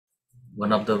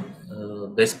one of the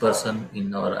best person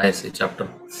in our ISA chapter.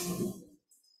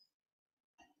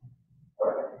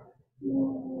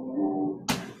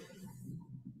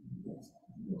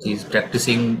 He's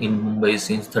practicing in Mumbai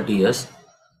since 30 years.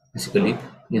 Basically,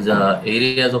 his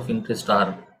areas of interest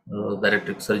are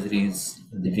bariatric surgeries,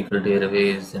 difficult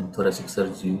airways, and thoracic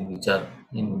surgery, which are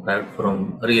in fact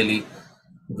from really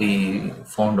we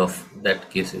found of that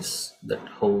cases, that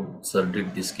how sir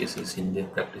did these cases in their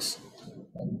practice.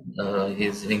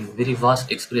 He's having very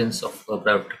vast experience of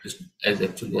private practice, as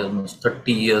actually almost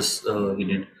 30 years he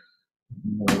did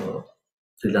uh,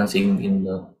 freelancing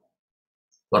in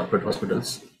corporate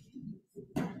hospitals.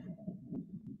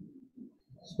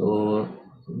 So,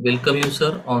 welcome you,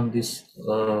 sir, on this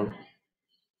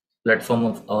platform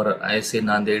of our ISA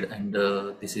Nanded, and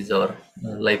this is our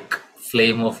like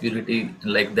flame of unity.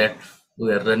 Like that,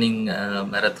 we are running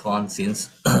marathon since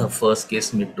first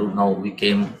case meet to now. We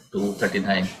came to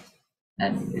 39,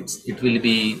 and it will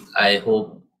be. I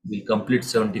hope will complete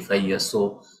 75 years.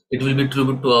 So it will be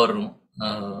tribute to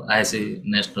our ISA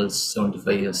Nationals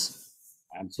 75 years.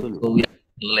 Absolutely. So we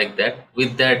are like that.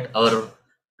 With that, our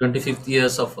 25th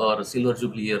years of our silver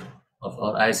jubilee year of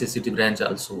our ISA city branch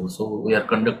also. So we are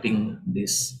conducting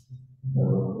this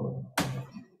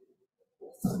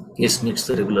case meets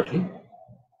regularly.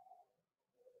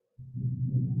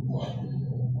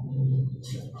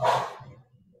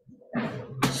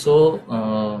 So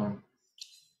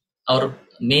our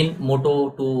main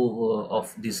motto to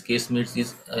of this case meets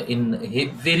is in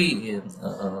very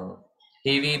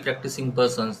heavy practicing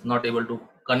persons not able to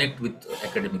connect with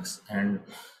academics, and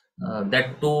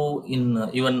that too in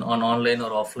even on online or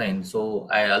offline. So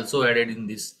I also added in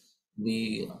this,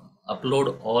 we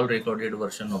upload all recorded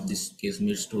version of this case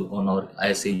meets to on our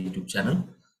ISA YouTube channel,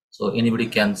 so anybody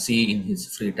can see in his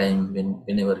free time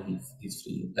whenever he is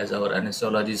free. As our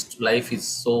anesthesiologist life is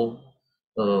so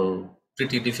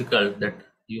pretty difficult that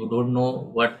you don't know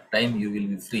what time you will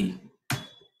be free.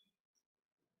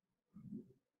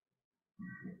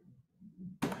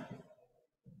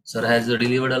 Sir has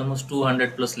delivered almost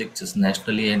 200 plus lectures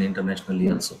nationally and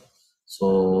internationally also.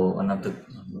 So one of the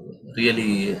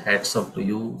really hats off to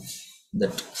you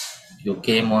that you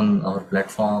came on our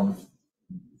platform.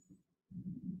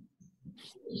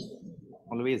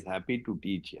 Always happy to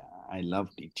teach. Yeah, I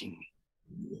love teaching.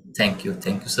 Thank you,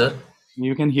 sir.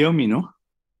 You can hear me, no?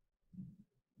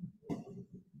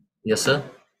 Yes, sir.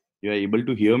 You are able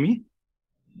to hear me?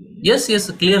 Yes,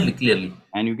 clearly.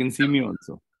 And you can see me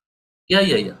also.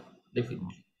 Yeah,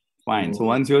 definitely. Fine. So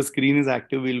once your screen is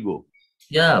active, we'll go.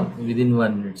 Yeah, within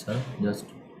 1 minute, sir. Just.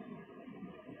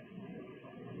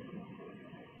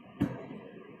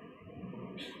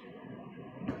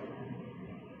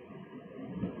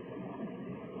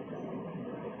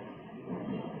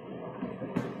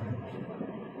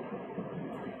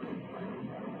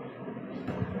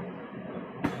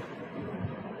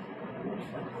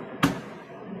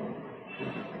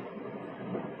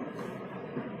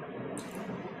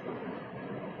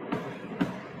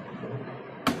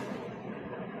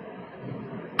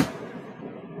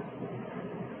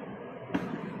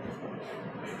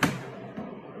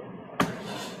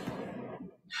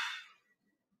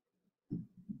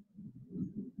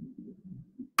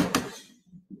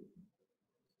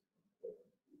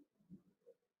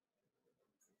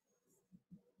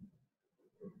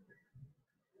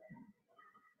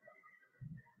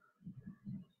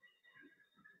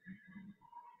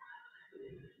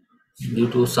 Due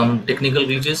to some technical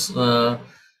glitches,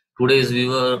 today's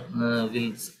viewer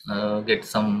will get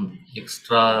some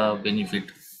extra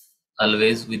benefit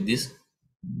always with this.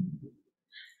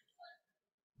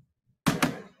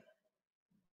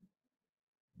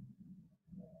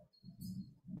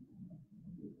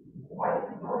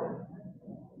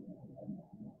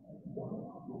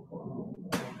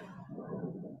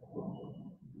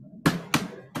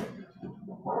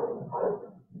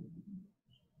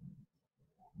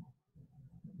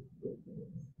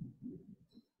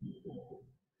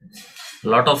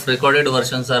 Lot of recorded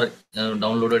versions are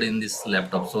downloaded in this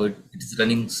laptop, so it's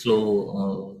running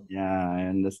slow. Yeah, I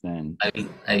understand.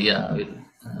 I will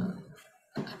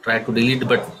try to delete,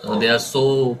 but they are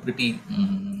so pretty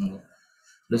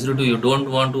resolutive. You don't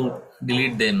want to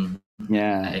delete them.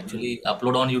 Yeah. I actually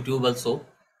upload on YouTube also,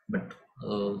 but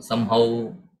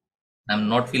somehow I'm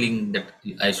not feeling that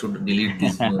I should delete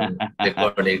this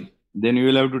recorded. Then you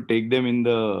will have to take them in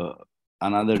the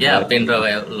another Yeah, drive. pen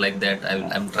drive like that.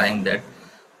 I'm trying that.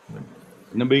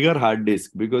 In a bigger hard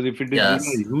disk, because if it is in Yes,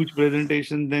 a huge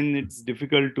presentation, then it's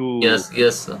difficult to.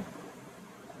 yes.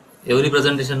 Every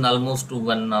presentation almost to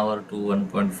 1 hour to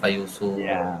 1.5 or so.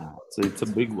 Yeah. So it's a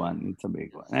big one. It's a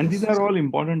big one. And these are all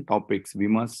important topics we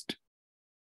must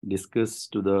discuss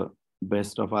to the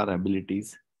best of our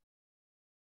abilities.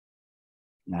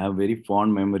 I have very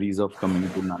fond memories of coming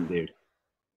to Nanded.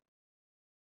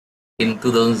 In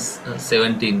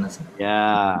 2017.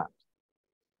 Yeah,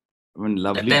 I mean, That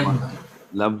lovely, time,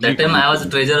 lovely that time I was a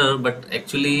coincidence. treasurer, but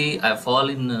actually I fall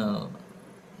in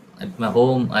at my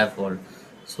home. I fall,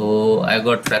 so I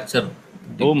got fracture.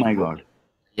 Oh my God.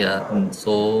 Yeah,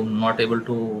 so not able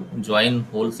to join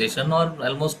whole session, or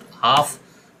almost half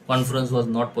conference was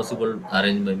not possible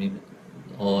arranged by me,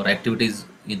 or activities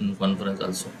in conference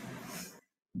also.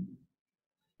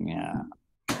 Yeah,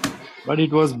 but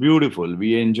it was beautiful.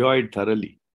 We enjoyed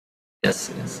thoroughly.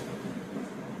 Yes, yes.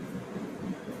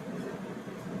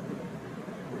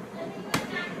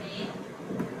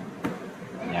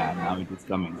 Yeah, now it is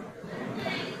coming.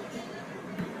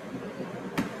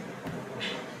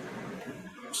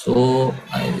 So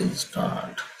I will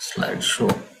start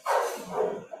slideshow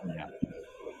Yeah.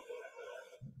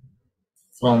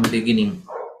 from beginning.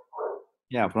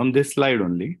 Yeah, from this slide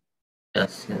only.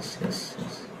 Yes, yes, yes,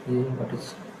 yes. Here, what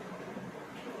is?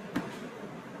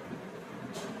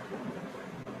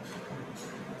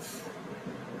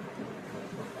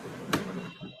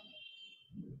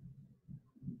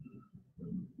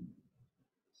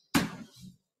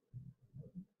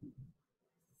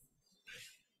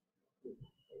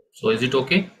 So is it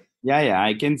okay? Yeah, yeah,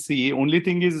 I can see. Only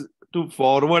thing is to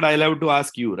forward, I'll have to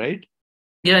ask you, right?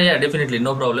 Yeah, yeah, definitely,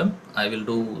 no problem. I will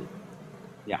do.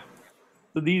 Yeah.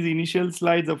 So these initial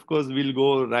slides, of course, will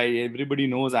go right. Everybody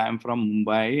knows I am from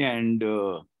Mumbai, and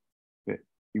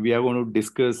we are going to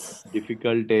discuss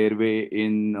difficult airway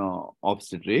in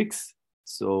obstetrics.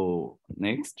 So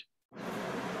next.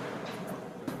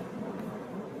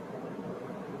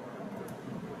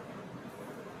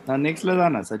 Next,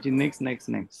 Ladana, Sachin,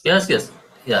 next. Yes, yes.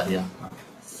 Yeah, yeah.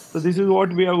 So this is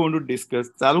what we are going to discuss.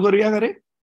 चालू करूया का रे?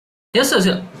 Yes, yes,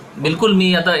 yeah. बिल्कुल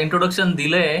मी आता introduction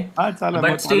दिलंय, हा चला मग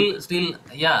but चालू. still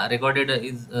recorded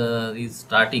is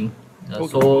starting. Okay.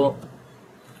 So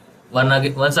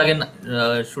once again,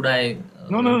 should I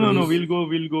No. introduce? We'll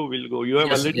go. You have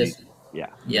Yes, already. yes. Yeah.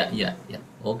 Yeah.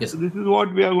 Okay, So sir. this is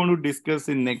what we are going to discuss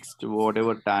in next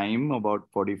whatever time, about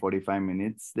 40-45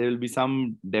 minutes. There will be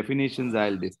some definitions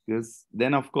I'll discuss.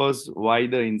 Then, of course, why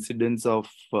the incidence of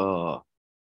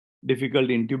difficult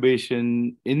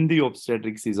intubation in the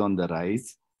obstetrics is on the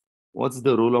rise. What's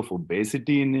the role of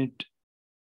obesity in it?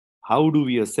 How do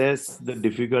we assess the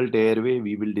difficult airway?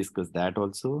 We will discuss that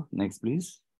also. Next,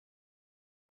 please.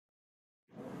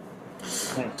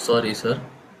 Sorry, sir.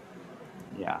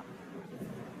 Yeah.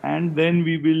 And then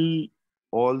we will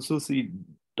also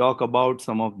talk about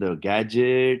some of the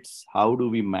gadgets. How do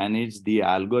we manage the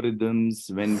algorithms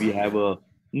when we have a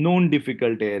known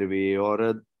difficult airway or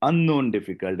an unknown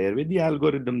difficult airway? The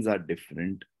algorithms are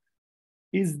different.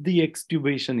 Is the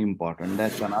extubation important?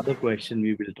 That's another question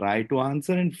we will try to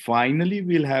answer. And finally,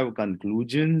 we'll have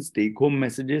conclusions, take home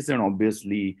messages, and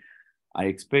obviously, I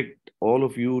expect all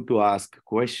of you to ask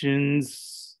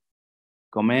questions,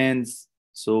 comments.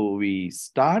 So we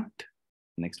start.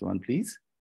 Next one, please.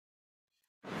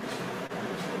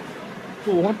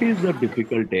 So what is the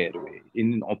difficult airway?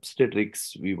 In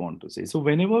obstetrics, we want to say. So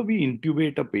whenever we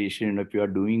intubate a patient, if you are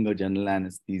doing a general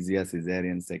anesthesia,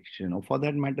 cesarean section, or for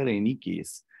that matter, any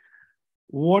case,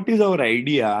 what is our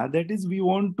idea? That is, we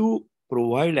want to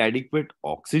provide adequate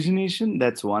oxygenation.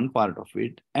 That's one part of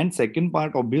it. And second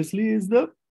part, obviously, is the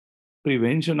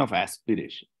prevention of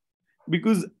aspiration.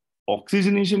 Because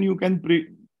oxygenation you can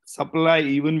supply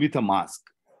even with a mask.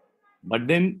 But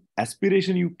then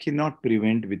aspiration you cannot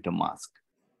prevent with a mask.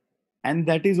 And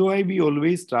that is why we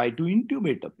always try to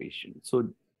intubate a patient. So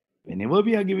whenever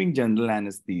we are giving general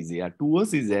anesthesia to a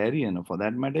cesarean, or for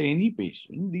that matter, any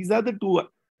patient, these are the two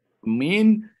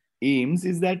main aims,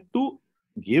 is that to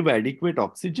give adequate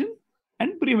oxygen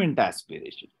and prevent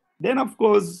aspiration. Then, of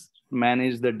course,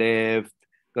 manage the depth,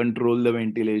 control the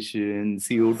ventilation,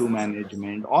 CO2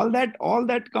 management, all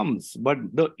that comes. But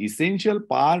the essential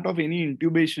part of any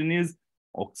intubation is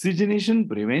oxygenation,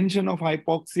 prevention of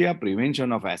hypoxia,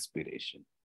 prevention of aspiration.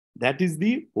 That is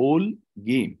the whole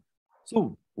game.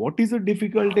 So, what is a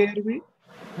difficult airway?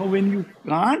 Now, when you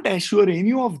can't assure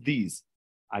any of these,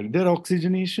 either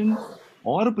oxygenation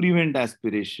or prevent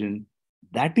aspiration,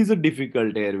 that is a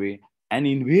difficult airway. And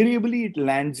invariably, it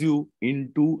lands you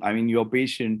into, your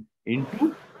patient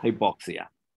into hypoxia.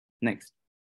 Next.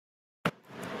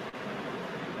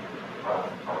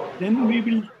 Then we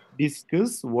will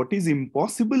discuss what is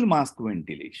impossible mask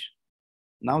ventilation.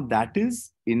 Now, that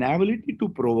is inability to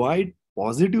provide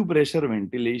positive pressure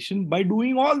ventilation by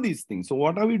doing all these things. So,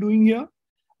 what are we doing here?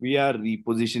 we are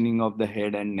repositioning of the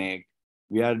head and neck.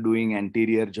 We are doing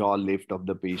anterior jaw lift of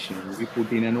the patient. We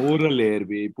put in an oral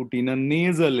airway, put in a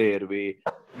nasal airway.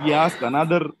 We ask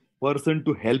another person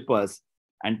to help us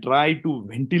and try to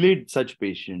ventilate such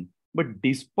patient. But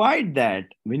despite that,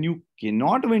 when you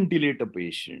cannot ventilate a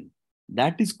patient,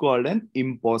 that is called an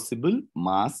impossible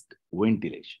mask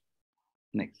ventilation.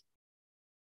 Next.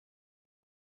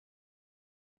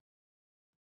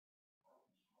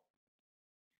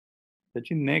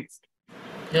 Sachin, next.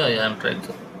 Yeah, I'm trying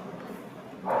to.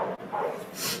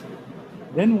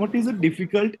 Then what is a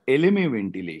difficult LMA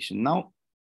ventilation? Now,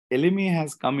 LMA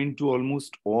has come into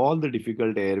almost all the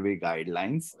difficult airway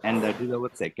guidelines, and that is our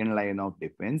second line of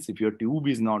defense. If your tube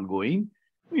is not going,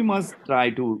 we must try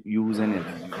to use an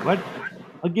LMA. But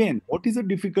again, what is a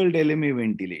difficult LMA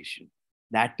ventilation?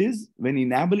 That is when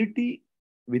inability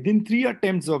within 3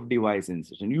 attempts of device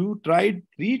insertion. You tried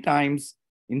 3 times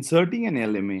inserting an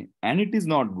LMA and it is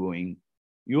not going.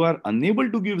 You are unable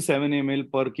to give 7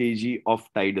 ml per kg of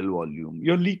tidal volume.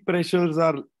 Your leak pressures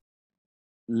are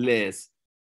less.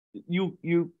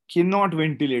 You cannot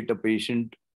ventilate a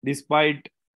patient despite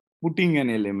putting an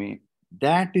LMA.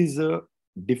 That is a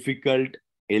difficult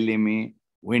LMA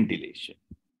ventilation.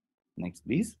 Next,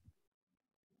 please.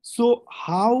 So,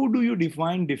 how do you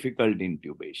define difficult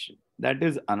intubation? That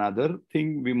is another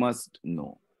thing we must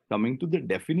know. Coming to the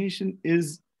definition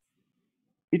is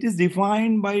it is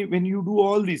defined by when you do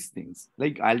all these things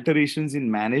like alterations in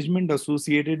management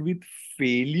associated with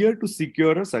failure to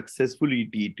secure a successful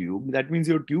ET tube. That means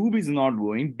your tube is not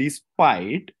going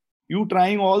despite you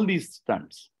trying all these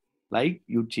stunts. Like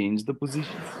you change the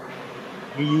position,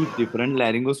 you use different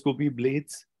laryngoscopy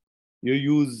blades, you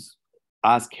use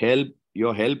ask help,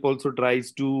 your help also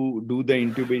tries to do the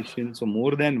intubation. So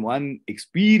more than one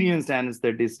experienced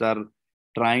anesthetist are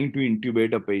trying to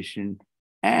intubate a patient,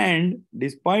 and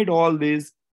despite all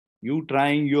this, you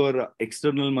trying your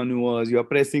external maneuvers, you're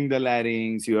pressing the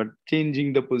larynx, you're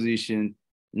changing the position,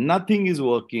 nothing is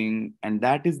working, and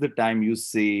that is the time you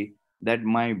say that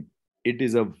my it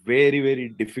is a very very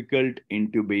difficult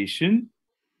intubation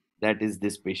that is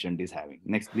this patient is having.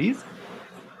 Next, please.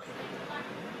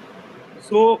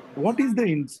 So, what is the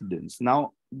incidence?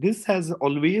 Now, this has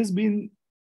always been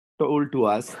told to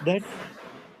us that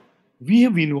we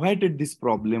have invited this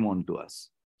problem onto us.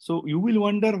 So, you will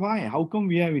wonder why. How come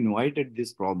we have invited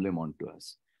this problem onto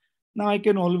us? Now, I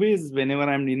can always, whenever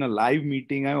I'm in a live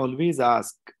meeting, I always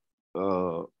ask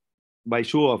uh, by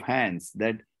show of hands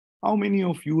that how many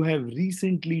of you have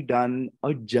recently done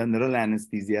a general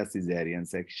anesthesia cesarean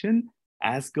section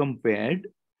as compared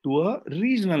to a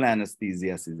regional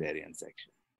anesthesia cesarean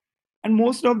section? And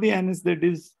most of the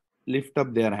anesthetists lift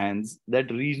up their hands.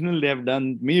 That regional they have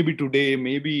done maybe today,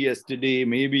 maybe yesterday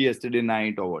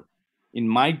night or what. In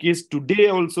my case, today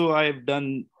also I have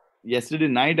done, yesterday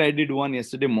night I did one,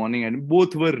 yesterday morning, and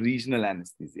both were regional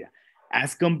anesthesia.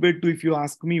 As compared to if you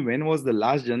ask me when was the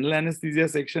last general anesthesia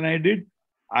section I did,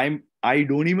 I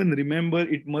don't even remember.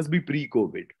 It must be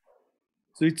pre-COVID.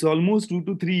 So it's almost 2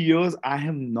 to 3 years I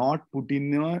have not put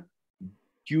in a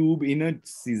tube in a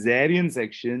cesarean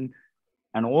section,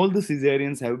 and all the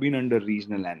cesareans have been under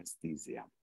regional anesthesia.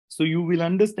 So you will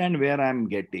understand where I'm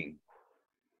getting.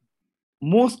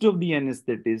 Most of the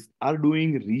anesthetists are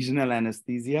doing regional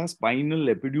anesthesia, spinal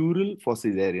epidural for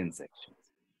cesarean sections.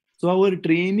 So our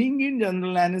training in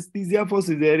general anesthesia for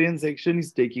cesarean section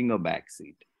is taking a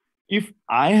backseat. If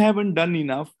I haven't done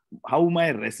enough, how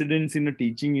my residents in a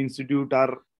teaching institute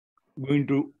are going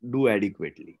to do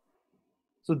adequately?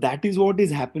 So that is what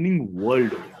is happening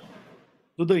worldwide.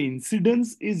 So the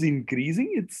incidence is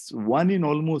increasing. It's 1 in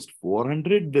almost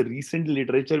 400. The recent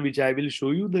literature, which I will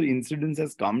show you, the incidence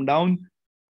has come down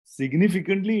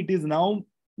significantly. It is now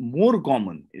more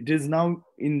common. It is now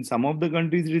in some of the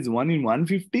countries, it is 1 in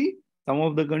 150. Some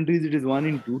of the countries, it is 1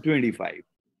 in 225.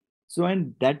 So,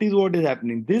 and that is what is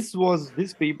happening. This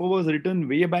paper was written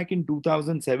way back in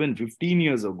 2007, 15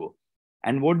 years ago.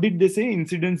 And what did they say?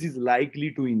 Incidence is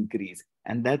likely to increase.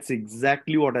 And that's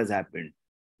exactly what has happened.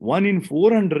 1 in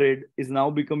 400 is now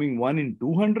becoming 1 in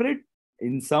 200.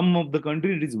 In some of the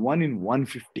countries, it is 1 in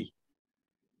 150.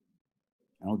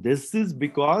 Now, this is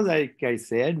because, like I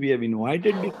said, we have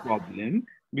invited this problem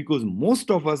because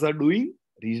most of us are doing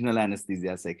regional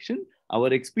anesthesia section.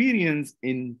 Our experience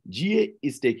in GA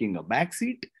is taking a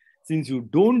backseat. Since you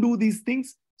don't do these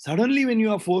things, suddenly when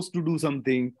you are forced to do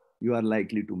something, you are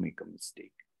likely to make a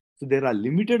mistake. So there are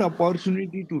limited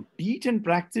opportunity to teach and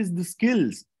practice the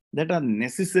skills that are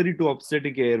necessary to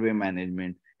obstetric airway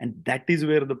management. And that is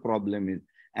where the problem is.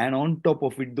 And on top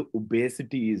of it, the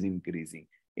obesity is increasing.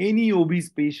 Any obese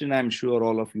patient, I'm sure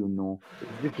all of you know,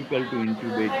 it's difficult to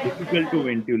intubate, difficult to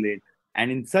ventilate. And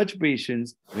in such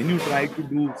patients, when you try to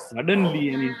do suddenly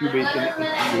an intubation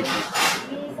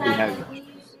immediately, you will have issues.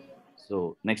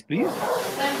 So, next, please.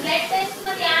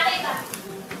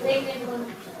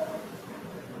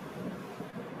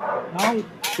 Now,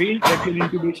 failed tracheal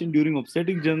intubation during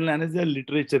obstetric general anesthesia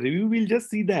literature review, we'll just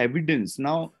see the evidence.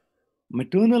 Now,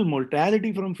 maternal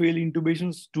mortality from failed intubation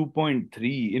is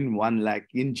 2.3 in 1 lakh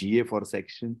in GA for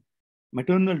section.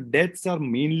 Maternal deaths are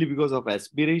mainly because of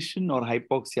aspiration or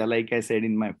hypoxia, like I said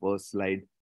in my first slide.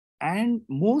 And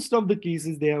most of the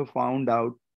cases, they have found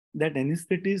out that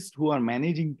anesthetists who are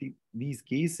managing these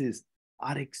cases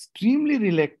are extremely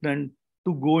reluctant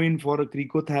to go in for a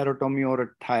cricothyrotomy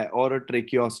or a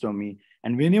tracheostomy.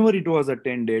 And whenever it was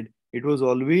attended, it was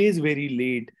always very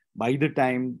late by the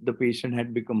time the patient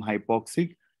had become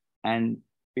hypoxic, and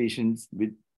patients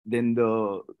with then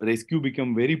the rescue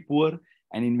become very poor,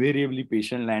 and invariably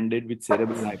patient landed with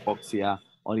cerebral hypoxia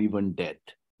or even death.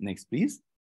 Next, please.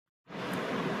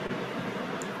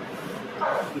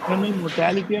 Maternal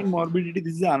mortality and morbidity.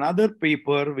 This is another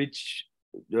paper which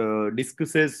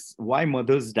discusses why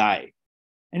mothers die.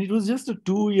 And it was just a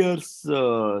 2 years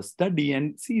study.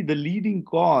 And see, the leading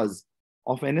cause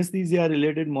of anesthesia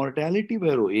related mortality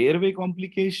were airway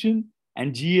complication,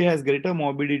 and GA has greater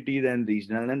morbidity than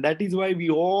regional. And that is why we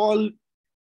all,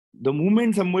 the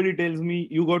moment somebody tells me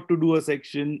you got to do a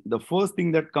section, the first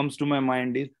thing that comes to my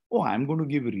mind is, oh, I'm going to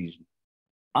give regional.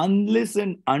 Unless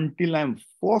and until I'm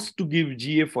forced to give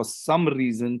GA for some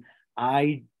reason,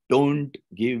 I don't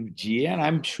give GA. And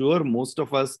I'm sure most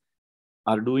of us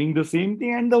are doing the same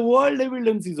thing. And the world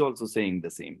evidence is also saying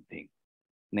the same thing.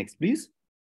 Next, please.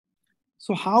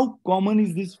 So how common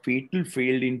is this fatal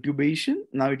failed intubation?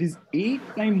 Now it is 8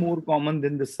 times more common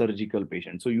than the surgical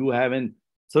patient. So you have an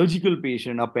surgical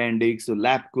patient, appendix, or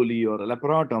lap chole or a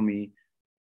laparotomy.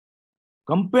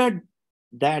 Compared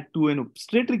that to an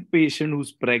obstetric patient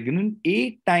who's pregnant,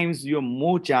 8 times you have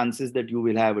more chances that you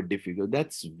will have a difficult.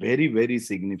 That's very, very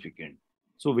significant.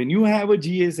 So when you have a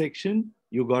GA section,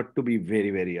 you got to be very,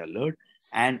 very alert.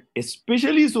 And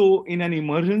especially so in an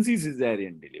emergency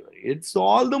cesarean delivery. It's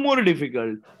all the more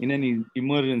difficult in an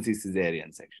emergency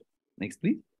cesarean section. Next,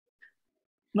 please.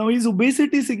 Now, is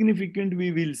obesity significant?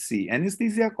 We will see.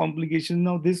 Anesthesia complications.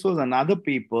 Now, this was another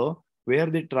paper where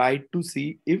they tried to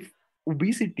see if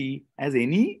obesity has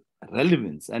any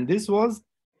relevance. And this was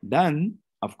done,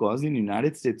 of course, in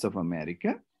United States of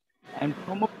America, and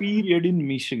from a period in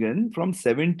Michigan from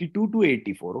 72 to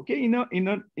 84. Okay, in a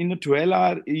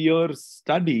 12-year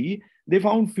study, they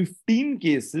found 15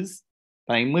 cases.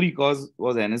 Primary cause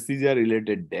was anesthesia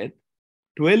related death.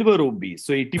 12 were obese,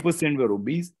 so 80% were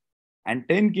obese, and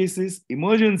 10 cases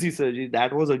emergency surgery,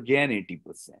 that was again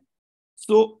 80%.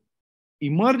 So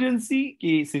emergency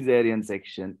case cesarean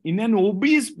section in an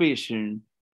obese patient,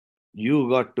 you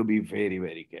got to be very,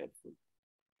 very careful.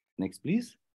 Next,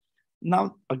 please.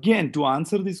 Now, again, to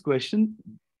answer this question,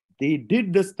 they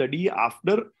did the study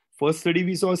after first study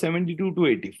we saw 72 to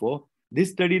 84. This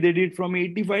study they did from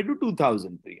 85 to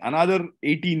 2003, another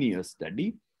 18-year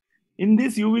study. In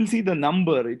this, you will see the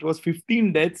number. It was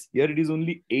 15 deaths. Here it is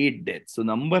only 8 deaths. So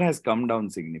number has come down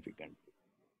significantly.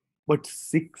 But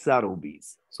 6 are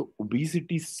obese. So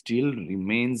obesity still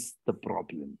remains the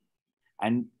problem.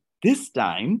 And this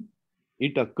time,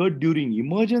 it occurred during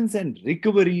emergence and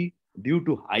recovery due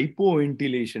to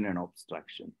hypoventilation and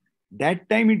obstruction. That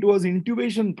time it was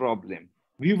intubation problem.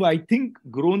 We've, I think,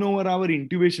 grown over our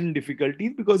intubation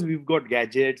difficulties because we've got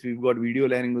gadgets, we've got video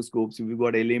laryngoscopes, we've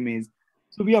got LMAs.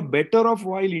 So we are better off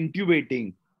while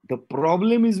intubating. The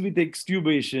problem is with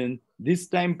extubation. This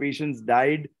time patients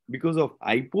died because of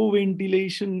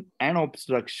hypoventilation and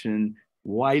obstruction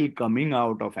while coming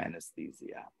out of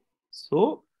anesthesia.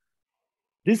 So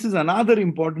this is another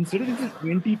important study. This is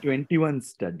 2021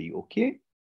 study, okay?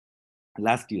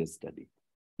 Last year's study.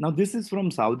 Now this is from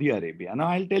Saudi Arabia. Now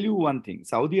I'll tell you one thing.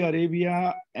 Saudi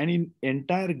Arabia and in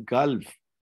entire Gulf,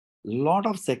 lot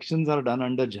of sections are done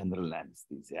under general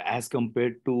anesthesia as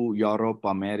compared to Europe,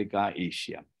 America,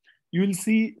 Asia. You will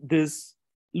see this,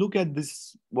 look at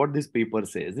this, what this paper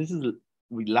says. This is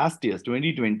last year's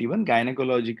 2021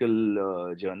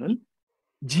 gynecological journal.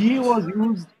 GA was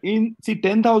used in, see,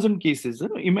 10,000 cases.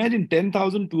 Imagine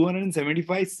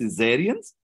 10,275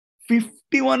 cesareans.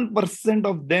 51%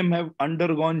 of them have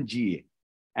undergone GA.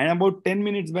 And about 10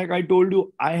 minutes back, I told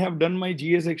you I have done my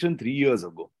GA section 3 years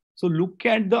ago. So look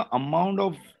at the amount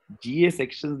of GA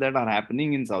sections that are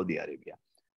happening in Saudi Arabia.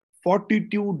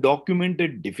 42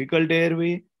 documented difficult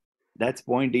airway. That's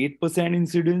 0.8%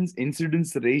 incidence.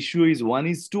 Incidence ratio is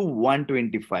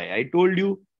 1:125. I told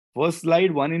you First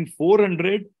slide, 1 in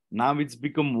 400. Now it's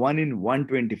become 1 in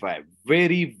 125.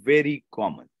 Very, very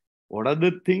common. What are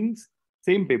the things?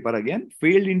 Same paper again.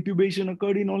 Failed intubation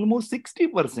occurred in almost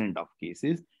 60% of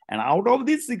cases. And out of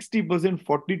this 60%,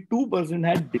 42%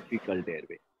 had difficult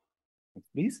airway. Next,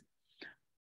 please.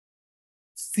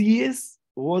 CS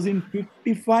was in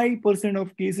 55%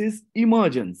 of cases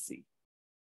emergency.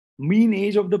 Mean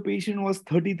age of the patient was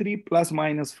 33 plus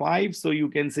minus 5. So you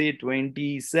can say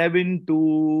 27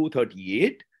 to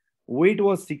 38. Weight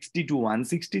was 60 to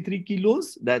 163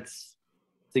 kilos. That's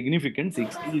significant.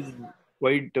 60 is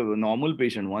quite a normal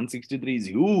patient. 163 is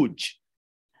huge.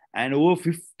 And over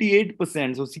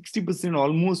 58%, so 60%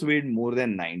 almost weighed more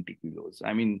than 90 kilos.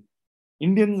 I mean,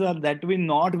 Indians are that way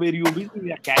not very obese.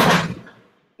 We are catching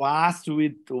fast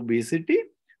with obesity.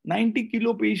 90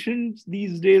 kilo patients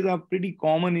these days are pretty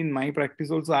common in my practice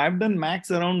also. I've done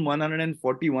max around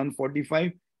 140,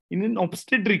 145 in an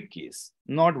obstetric case,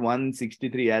 not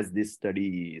 163 as this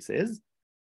study says.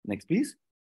 Next, please.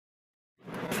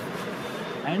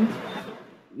 And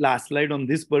last slide on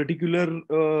this particular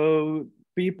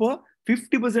paper,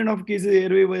 50% of cases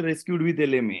airway were rescued with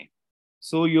LMA.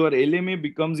 So your LMA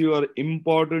becomes your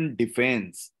important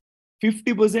defense.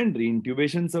 50%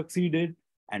 reintubation succeeded.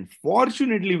 And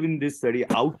fortunately, in this study,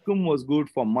 outcome was good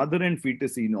for mother and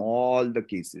fetus in all the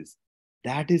cases.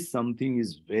 That is something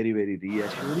is very, very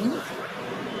reassuring.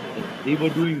 They were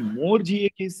doing more GA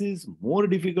cases, more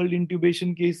difficult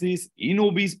intubation cases in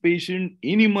obese patient,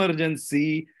 in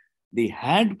emergency. They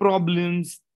had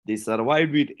problems. They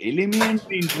survived with LMA and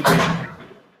intubation.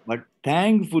 But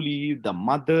thankfully, the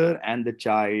mother and the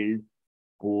child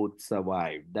both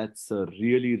survived. That's a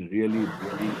really, really,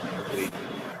 really great.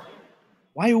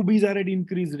 Why obese are at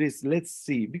increased risk? Let's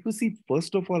see. Because see,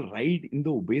 first of all, right in the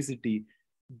obesity,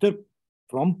 the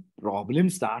problem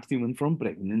starts even from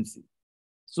pregnancy.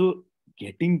 So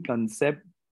getting conception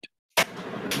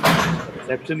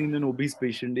in an obese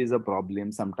patient is a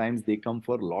problem. Sometimes they come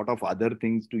for a lot of other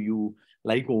things to you,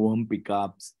 like ovum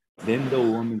pickups, then the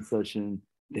ovum insertion,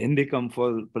 then they come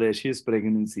for precious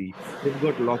pregnancy. They've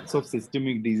got lots of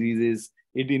systemic diseases.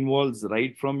 It involves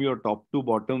right from your top to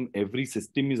bottom, every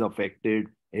system is affected.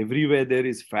 Everywhere there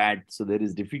is fat. So there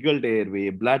is difficult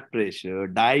airway, blood pressure,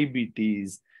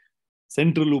 diabetes,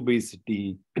 central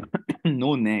obesity,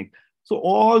 no neck. So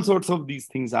all sorts of these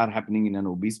things are happening in an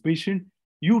obese patient.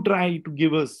 You try to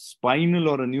give a spinal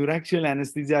or a neuraxial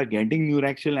anesthesia, getting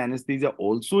neuraxial anesthesia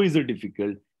also is a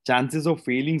difficult. Chances of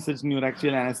failing such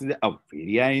neuraxial anesthesia are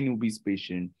very high in obese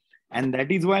patient. And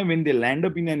that is why when they land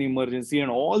up in an emergency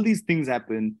and all these things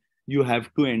happen, you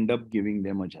have to end up giving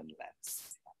them a general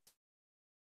anesthesia.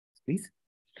 Please.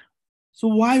 So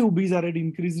why obese are at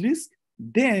increased risk?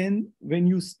 Then when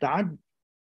you start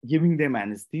giving them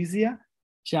anesthesia,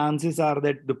 chances are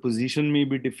that the position may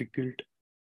be difficult.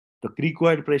 The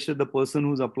cricoid pressure, the person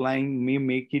who's applying may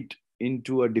make it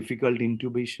into a difficult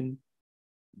intubation.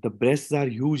 The breasts are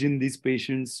huge in these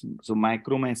patients. So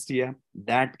micromastia,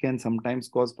 that can sometimes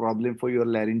cause problem for your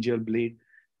laryngeal blade.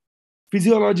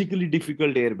 Physiologically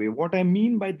difficult airway. What I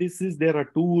mean by this is there are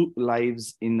two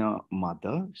lives in a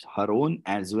mother, her own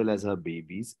as well as her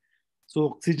baby's. So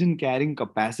oxygen carrying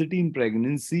capacity in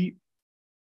pregnancy,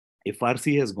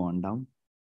 FRC has gone down.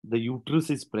 The uterus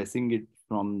is pressing it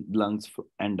from lungs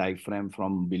and diaphragm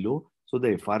from below. So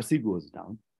the FRC goes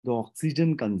down. The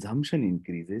oxygen consumption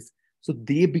increases. So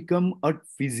they become a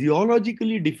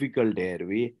physiologically difficult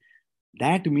airway.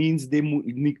 That means they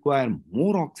require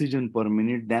more oxygen per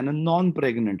minute than a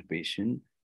non-pregnant patient.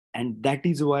 And that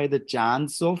is why the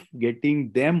chance of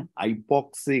getting them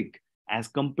hypoxic as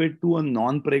compared to a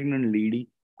non-pregnant lady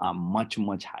are much,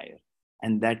 much higher.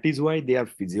 And that is why they are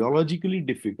physiologically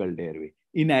difficult airway,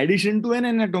 in addition to an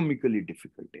anatomically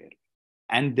difficult airway.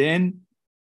 And then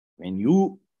when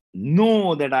you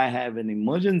know that I have an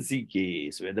emergency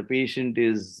case where the patient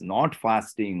is not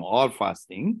fasting or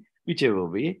fasting, whichever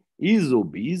way, is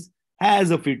obese,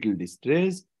 has a fetal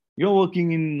distress, you're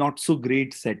working in not so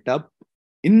great setup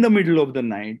in the middle of the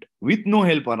night with no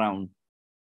help around.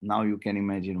 Now you can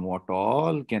imagine what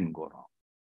all can go wrong.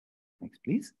 Next,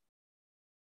 please.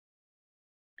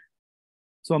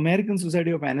 So American Society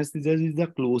of Anesthesiologists is the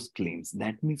closed claims.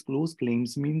 That means closed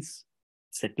claims means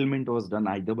settlement was done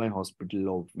either by hospital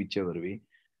or whichever way.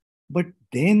 But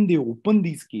then they open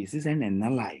these cases and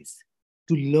analyze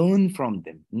to learn from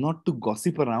them, not to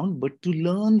gossip around, but to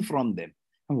learn from them.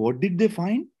 And what did they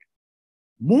find?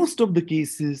 Most of the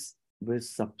cases were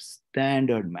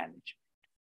substandard management.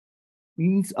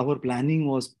 Means our planning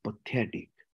was pathetic.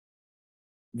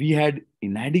 We had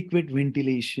inadequate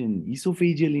ventilation,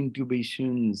 esophageal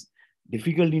intubations.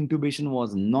 Difficult intubation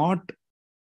was not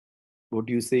what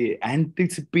you say,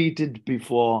 anticipated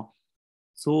before.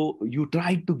 So you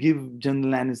tried to give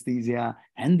general anesthesia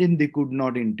and then they could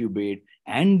not intubate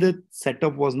and the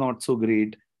setup was not so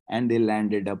great and they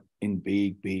landed up in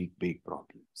big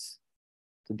problems.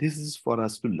 So this is for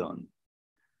us to learn.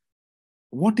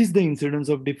 What is the incidence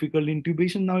of difficult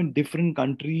intubation? Now in different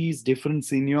countries, different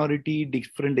seniority,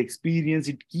 different experience,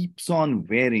 it keeps on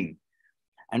varying.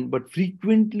 But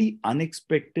frequently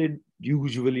unexpected,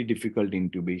 usually difficult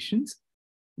intubations.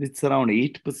 It's around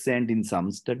 8% in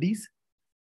some studies.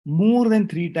 More than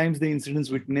 3 times the incidence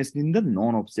witnessed in the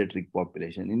non-obstetric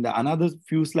population. In the another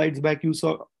few slides back, you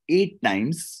saw 8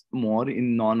 times more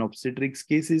in non-obstetrics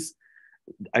cases.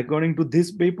 According to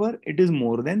this paper, it is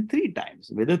more than 3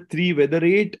 times. Whether 3, whether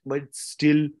 8, but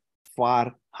still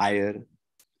far higher.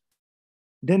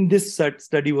 Then this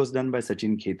study was done by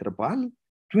Sachin Khetrapal.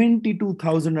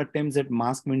 22,000 attempts at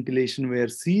mask ventilation were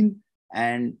seen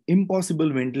and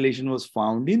impossible ventilation was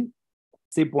found in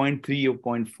say 0.3 or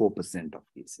 0.4% of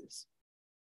cases.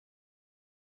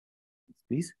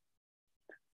 Please.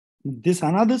 This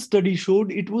another study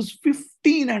showed it was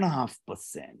 15.5%.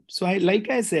 So like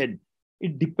I said,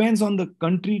 it depends on the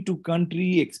country to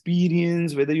country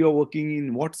experience, whether you're working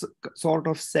in what sort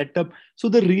of setup. So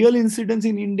the real incidence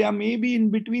in India may be in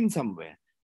between somewhere.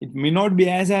 It may not be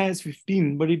as high as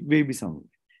 15, but it may be somewhere.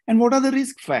 And what are the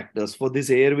risk factors for this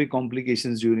airway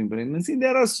complications during pregnancy?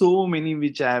 There are so many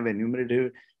which I have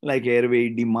enumerated, like airway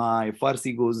edema, if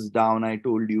FRC goes down, I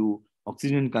told you,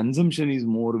 oxygen consumption is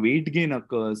more, weight gain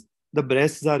occurs, the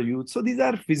breasts are huge. So these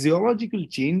are physiological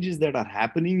changes that are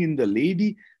happening in the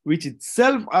lady, which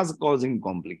itself is causing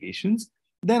complications.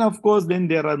 Then, of course, then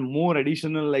there are more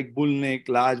additional like bull neck,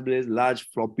 large breast, large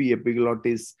floppy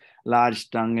epiglottis, large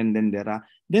tongue, and then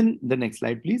then the next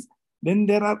slide, please. Then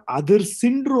there are other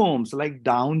syndromes like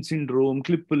Down syndrome,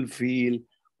 Klippel-Feil,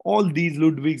 all these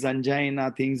Ludwig's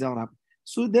angina things are happening.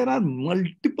 So there are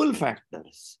multiple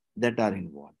factors that are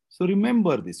involved. So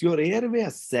remember this, your airway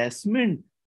assessment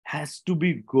has to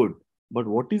be good. But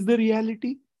what is the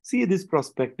reality? See this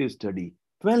prospective study,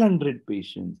 1,200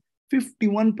 patients,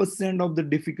 51% of the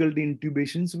difficult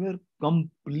intubations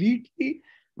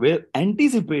were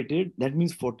anticipated. That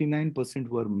means 49%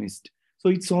 were missed. So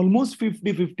it's almost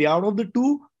 50-50. Out of the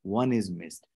two, one is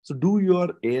missed. So do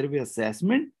your airway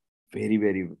assessment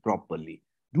very properly.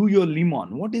 Do your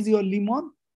Limon. What is your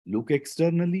Limon? Look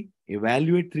externally.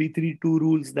 Evaluate 332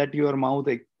 rules that your mouth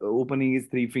opening is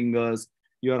 3 fingers.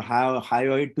 Your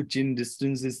hyoid to chin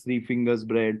distance is 3 fingers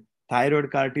breadth.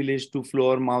 Thyroid cartilage to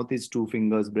floor mouth is 2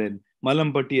 fingers breadth.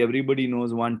 Malampati, everybody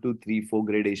knows 1, 2, 3, 4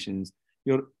 gradations.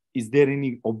 Is there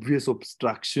any obvious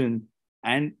obstruction?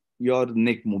 And your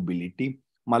neck mobility.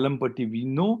 Malampati we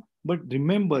know, but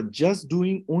remember, just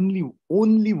doing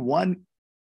only one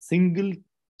single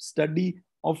study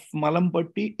of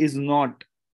Malampati is not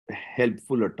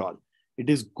helpful at all. It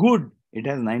is good. It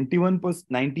has 91%,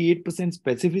 98%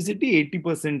 specificity,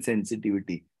 80%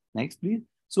 sensitivity. Next, please.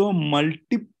 So a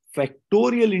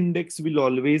multifactorial index will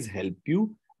always help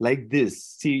you like this.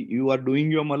 See, you are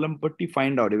doing your Malampati,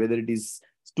 find out whether it is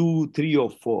 2, 3,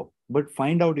 or 4. But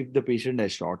find out if the patient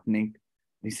has short neck,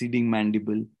 receding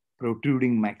mandible,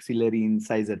 protruding maxillary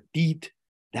incisor teeth.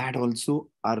 That also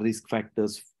are risk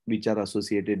factors which are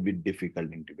associated with difficult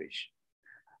intubation.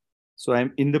 So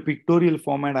I'm in the pictorial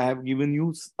format, I have given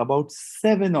you about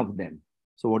 7 of them.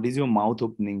 So what is your mouth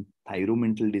opening,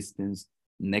 thyromental distance,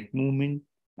 neck movement,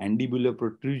 mandibular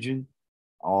protrusion,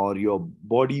 or your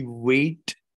body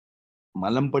weight,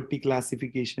 Malampati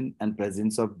classification, and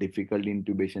presence of difficult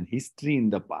intubation history in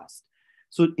the past.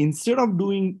 So instead of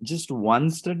doing just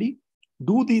one study,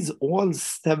 do these all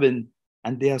 7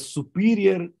 and they are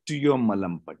superior to your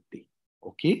Malampati.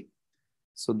 Okay.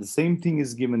 So the same thing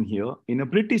is given here. In a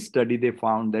British study, they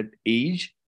found that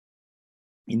age,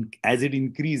 as it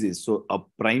increases, so a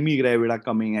primary gravida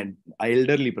coming at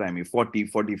elderly primary, 40,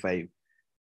 45,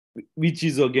 which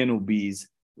is again obese,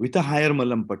 with a higher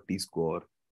Malampati score,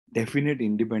 definite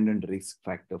independent risk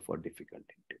factor for difficult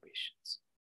intubations.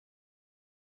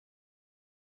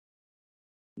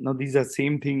 Now, these are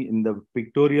same thing in the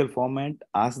pictorial format.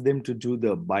 Ask them to do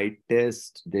the bite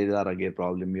test. There are again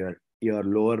problem. Your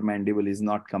lower mandible is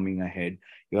not coming ahead.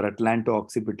 Your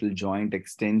atlanto-occipital joint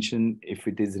extension, if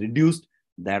it is reduced,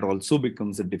 that also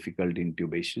becomes a difficult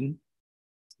intubation.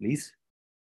 Please.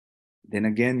 Then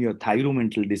again, your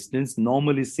thyromental distance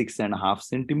normally is 6.5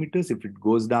 centimeters. If it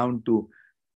goes down to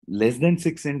less than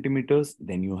 6 centimeters,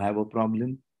 then you have a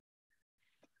problem.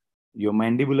 Your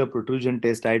mandibular protrusion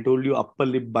test, I told you, upper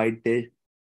lip bite test.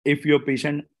 If your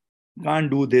patient can't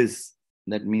do this,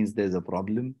 that means there's a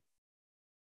problem.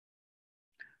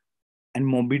 And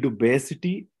morbid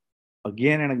obesity,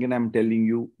 Again and again, I'm telling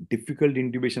you, difficult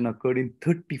intubation occurred in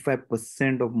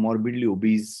 35% of morbidly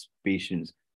obese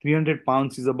patients. 300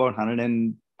 pounds is about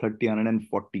 130,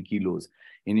 140 kilos.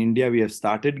 In India, we have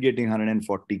started getting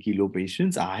 140 kilo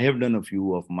patients. I have done a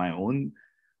few of my own.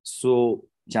 So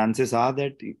chances are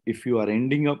that if you are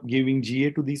ending up giving GA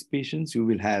to these patients, you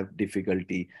will have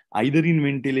difficulty either in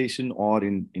ventilation or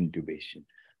in intubation.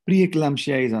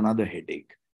 Preeclampsia is another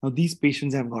headache. Now, these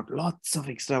patients have got lots of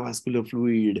extravascular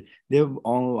fluid. Their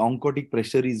oncotic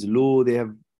pressure is low. They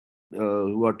have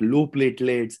got low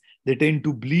platelets. They tend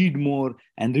to bleed more,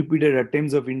 and repeated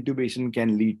attempts of intubation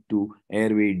can lead to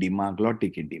airway edema,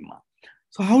 glottic edema.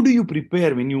 So, how do you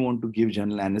prepare when you want to give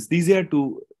general anesthesia?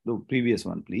 To the previous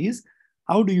one, please.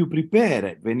 How do you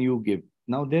prepare when you give?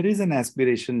 Now, there is an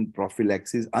aspiration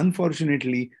prophylaxis.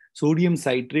 Unfortunately, sodium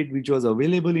citrate, which was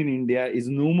available in India, is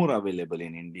no more available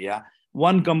in India.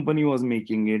 One company was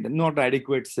making it, not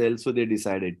adequate sales, so they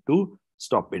decided to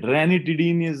stop it.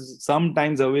 Ranitidine is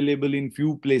sometimes available in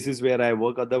few places where I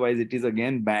work, otherwise it is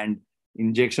again banned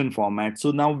injection format.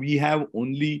 So now we have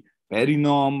only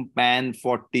Perinom, Pan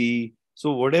 40.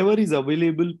 So whatever is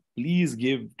available, please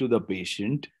give to the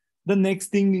patient. The next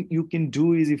thing you can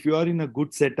do is, if you are in a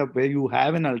good setup where you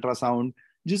have an ultrasound,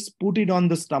 just put it on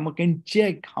the stomach and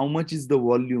check how much is the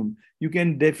volume. You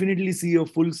can definitely see a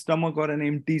full stomach or an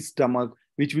empty stomach,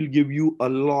 which will give you a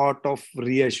lot of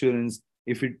reassurance.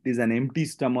 If it is an empty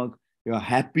stomach, you're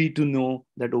happy to know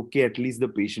that, okay, at least the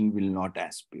patient will not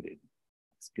aspirate.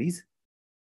 Please.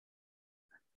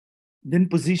 Then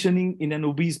positioning in an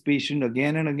obese patient,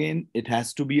 again and again, it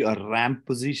has to be a ramp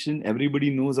position.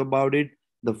 Everybody knows about it.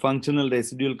 The functional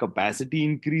residual capacity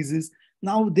increases.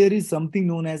 Now there is something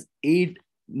known as 8.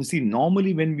 You see,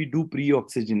 normally when we do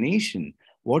pre-oxygenation,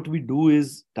 what we do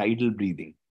is tidal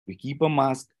breathing. We keep a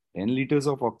mask, 10 liters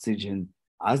of oxygen,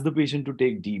 ask the patient to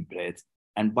take deep breaths,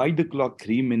 and by the clock,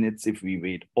 3 minutes if we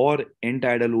wait, or end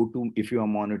tidal O2 if you are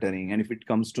monitoring, and if it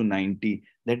comes to 90,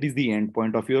 that is the end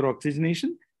point of your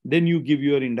oxygenation. Then you give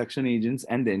your induction agents,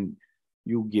 and then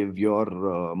you give your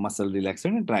muscle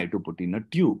relaxant and try to put in a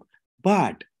tube.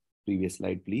 But previous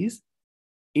slide, please.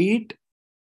 8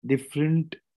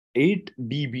 different 8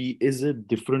 dB is a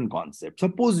different concept.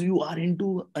 Suppose you are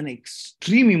into an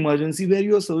extreme emergency where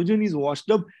your surgeon is washed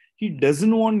up. He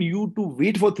doesn't want you to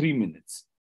wait for 3 minutes.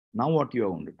 Now what you are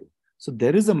going to do? So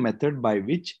there is a method by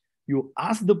which you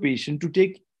ask the patient to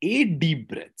take 8 deep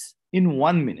breaths in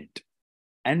 1 minute,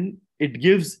 and it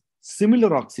gives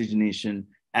similar oxygenation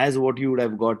as what you would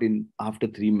have got in after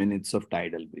 3 minutes of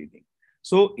tidal breathing.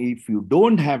 So if you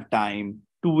don't have time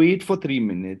to wait for 3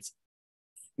 minutes,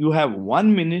 you have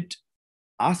 1 minute,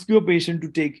 ask your patient to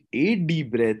take 8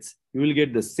 deep breaths, you will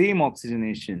get the same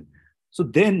oxygenation. So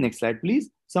then, next slide, please.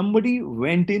 Somebody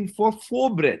went in for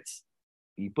 4 breaths.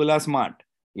 People are smart.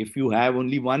 If you have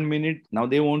only 1 minute, now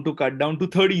they want to cut down to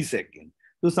 30 seconds.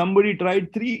 So somebody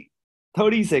tried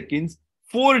 30 seconds,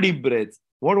 4 deep breaths.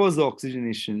 What was the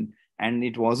oxygenation? And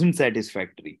it wasn't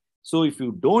satisfactory. So if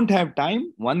you don't have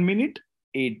time, 1 minute,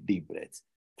 8 deep breaths.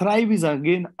 Thrive is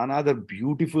again another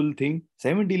beautiful thing.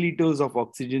 70 liters of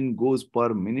oxygen goes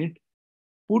per minute.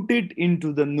 Put it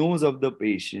into the nose of the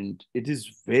patient. It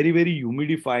is very, very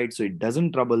humidified, so it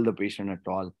doesn't trouble the patient at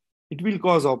all. It will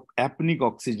cause apneic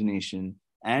oxygenation,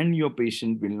 and your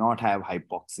patient will not have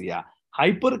hypoxia.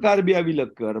 Hypercarbia will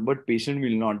occur, but patient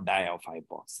will not die of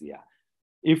hypoxia.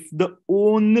 If the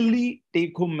only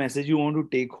take home message you want to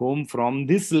take home from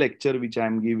this lecture, which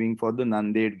I'm giving for the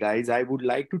Nanded guys, I would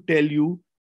like to tell you,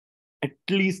 at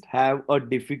least have a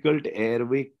difficult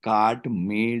airway cart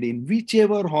made in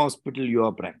whichever hospital you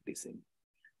are practicing.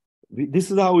 This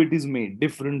is how it is made.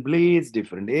 Different blades,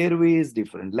 different airways,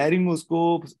 different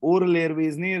laryngoscopes, oral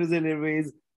airways, nasal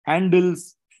airways,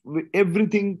 handles,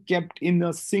 everything kept in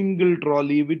a single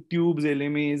trolley with tubes,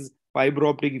 LMAs, fiber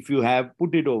optic. If you have,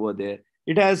 put it over there.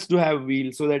 It has to have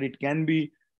wheels so that it can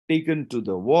be taken to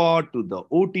the ward, to the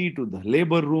OT, to the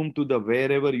labor room, to the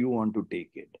wherever you want to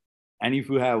take it. And if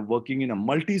you have working in a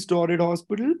multi-storied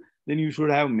hospital, then you should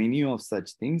have many of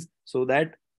such things so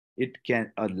that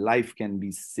a life can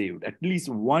be saved. At least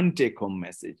one take-home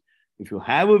message. If you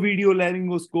have a video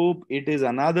laryngoscope, it is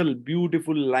another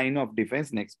beautiful line of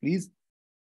defense. Next, please.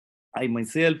 I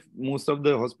myself, most of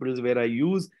the hospitals where I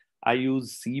use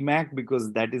CMAC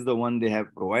because that is the one they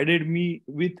have provided me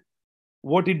with.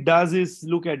 What it does is,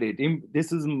 look at it.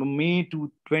 This is May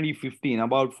to 2015,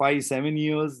 about 5-7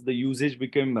 years, the usage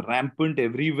became rampant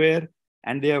everywhere.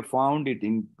 And they have found it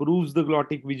improves the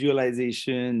glottic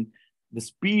visualization, the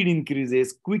speed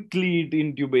increases, quickly it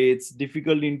intubates,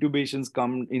 difficult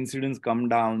incidents come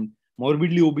down.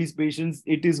 Morbidly obese patients,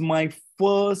 it is my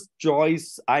first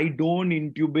choice. I don't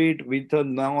intubate with a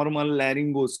normal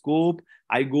laryngoscope.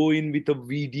 I go in with a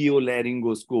video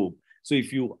laryngoscope. So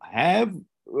if you have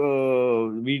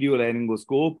video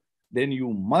laryngoscope, then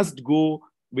you must go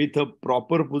with a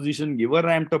proper position, give a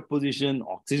ramped up position,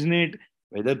 oxygenate,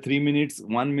 whether 3 minutes,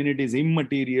 1 minute is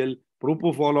immaterial,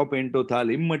 propofol or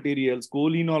pentothal immaterial,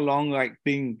 choline or long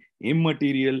acting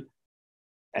immaterial.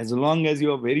 As long as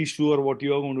you are very sure what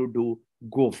you are going to do,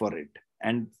 go for it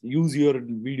and use your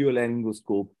video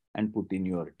laryngoscope and put in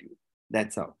your tube.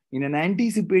 That's how. In an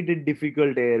anticipated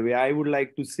difficult airway, I would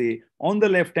like to say on the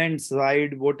left hand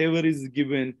side, whatever is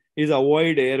given is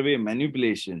avoid airway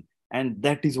manipulation. And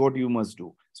that is what you must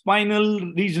do.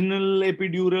 Spinal, regional,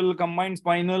 epidural, combined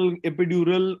spinal,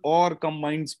 epidural, or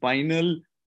combined spinal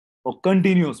or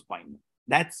continuous spinal.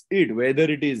 That's it. Whether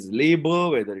it is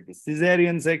labor, whether it is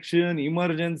cesarean section,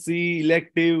 emergency,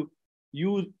 elective,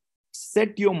 you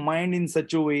set your mind in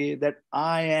such a way that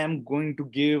I am going to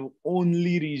give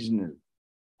only regional.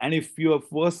 And if your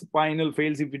first spinal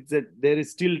fails, if it's that there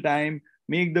is still time,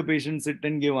 make the patient sit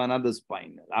and give another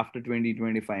spinal after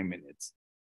 20-25 minutes.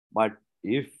 But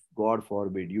if, God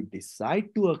forbid, you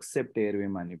decide to accept airway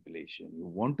manipulation, you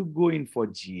want to go in for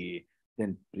GA,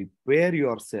 then prepare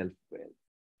yourself well.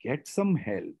 Get some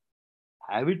help.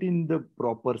 Have it in the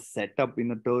proper setup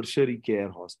in a tertiary care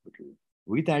hospital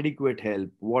with adequate help,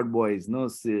 ward boys,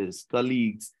 nurses,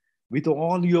 colleagues, with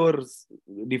all your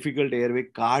difficult airway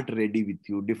cart ready with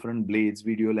you, different blades,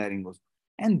 video laryngos,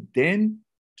 and then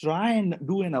try and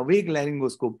do an awake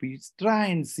laryngoscopy. Try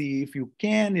and see if you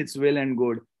can, it's well and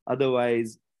good.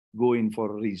 Otherwise, go in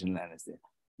for regional anesthesia.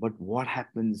 But what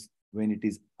happens when it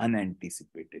is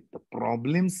unanticipated? The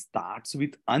problem starts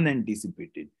with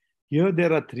unanticipated. Here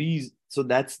there are three. So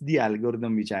that's the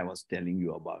algorithm which I was telling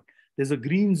you about. There's a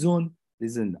green zone,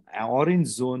 there's an orange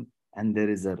zone, and there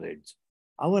is a red zone.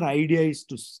 Our idea is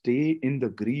to stay in the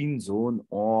green zone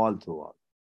all throughout.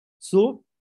 So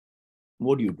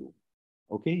what do you do?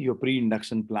 Okay, your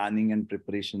pre-induction planning and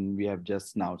preparation, we have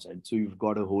just now said. So you've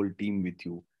got a whole team with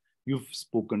you. You've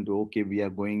spoken to, okay, we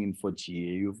are going in for GA.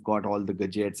 You've got all the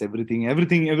gadgets, everything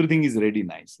is ready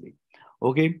nicely.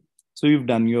 Okay, so you've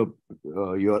done your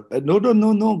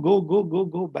no,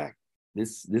 go back.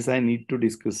 This I need to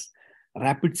discuss.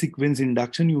 Rapid sequence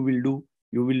induction you will do.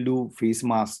 You will do face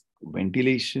mask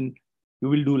ventilation. You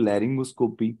will do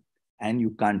laryngoscopy, and you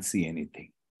can't see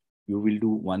anything. You will do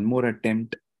one more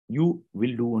attempt. You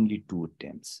will do only 2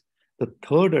 attempts. The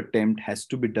third attempt has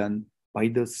to be done by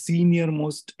the senior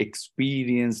most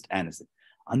experienced anesthetist.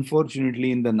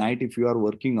 Unfortunately, in the night, if you are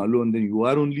working alone, then you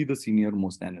are only the senior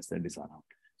most anesthetist around.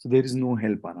 So there is no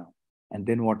help around. And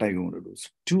then what are you going to do? So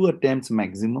 2 attempts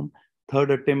maximum.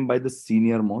 Third attempt by the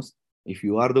senior most. If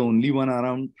you are the only one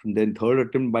around, then third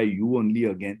attempt by you only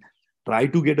again. Try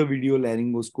to get a video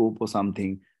laryngoscope or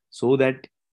something so that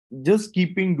just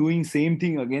keeping doing same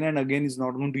thing again and again is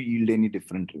not going to yield any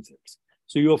different results.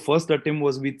 So your first attempt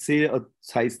was with, say, a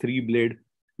size 3 blade.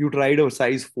 You tried a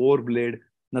size 4 blade.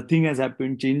 Nothing has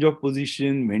happened. Change of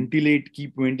position, ventilate,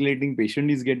 keep ventilating. Patient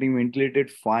is getting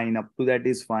ventilated, fine. Up to that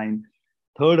is fine.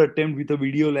 Third attempt with a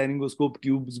video laryngoscope,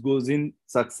 tubes goes in,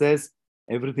 success.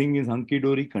 Everything is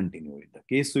hunky-dory, continue with the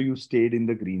case. So you stayed in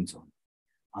the green zone.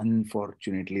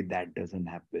 Unfortunately, that doesn't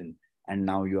happen. And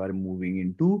now you are moving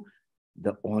into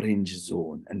the orange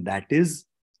zone. And that is,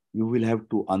 you will have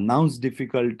to announce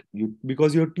difficult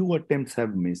because your 2 attempts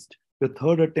have missed. Your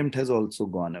third attempt has also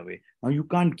gone away. Now you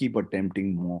can't keep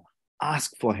attempting more.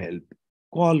 Ask for help.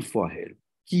 Call for help.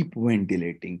 Keep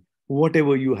ventilating.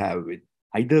 Whatever you have with,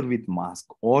 either with mask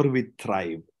or with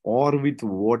Thrive or with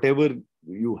whatever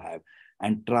you have,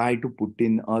 and try to put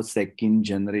in a second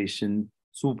generation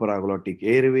supraglottic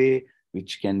airway,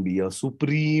 which can be a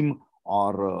Supreme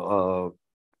or a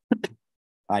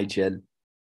iGel,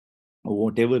 or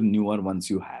whatever newer ones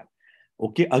you have.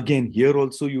 Okay, again, here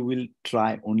also you will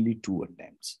try only 2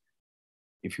 attempts.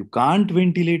 If you can't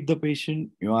ventilate the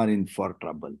patient, you are in for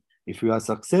trouble. If you are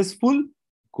successful,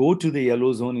 go to the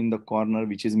yellow zone in the corner,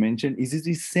 which is mentioned. Is it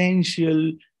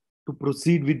essential to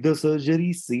proceed with the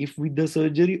surgery, safe with the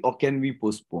surgery, or can we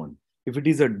postpone? If it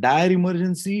is a dire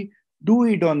emergency, do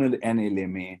it on an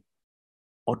LMA,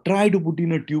 or try to put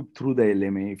in a tube through the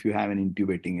LMA if you have an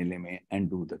intubating LMA and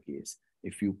do the case.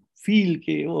 If you feel,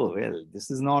 okay, oh, well, this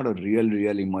is not a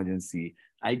real emergency,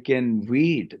 I can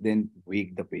wait, then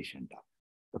wake the patient up.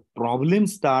 The problem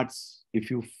starts if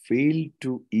you fail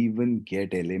to even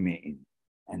get LMA in.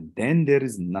 And then there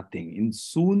is nothing. And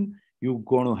soon you're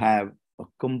going to have a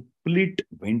complete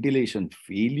ventilation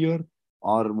failure,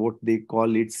 or what they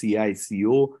call it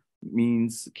CICO,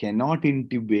 means cannot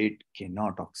intubate,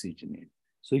 cannot oxygenate.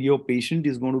 So your patient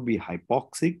is going to be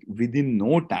hypoxic within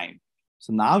no time.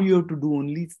 So now you have to do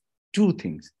only two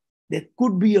things. There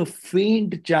could be a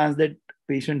faint chance that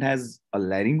patient has a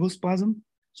laryngospasm.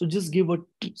 So just give a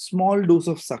small dose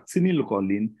of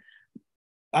succinylcholine.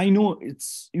 I know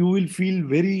you will feel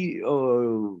very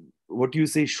what you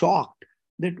say shocked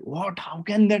that what, how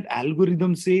can that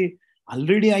algorithm say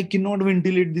already I cannot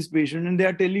ventilate this patient and they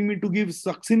are telling me to give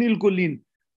succinylcholine.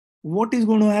 What is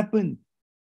going to happen?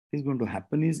 Is going to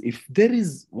happen is if there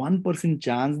is 1%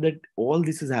 chance that all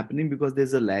this is happening because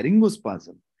there's a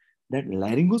laryngospasm, that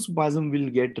laryngospasm will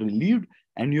get relieved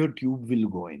and your tube will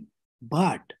go in.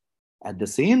 But at the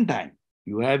same time,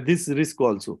 you have this risk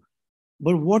also.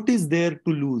 But what is there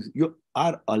to lose? You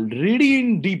are already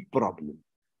in deep problem.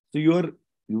 So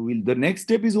the next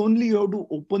step is only you have to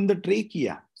open the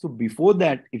trachea. So before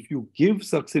that, if you give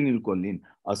succinylcholine,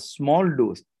 a small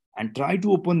dose, and try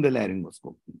to open the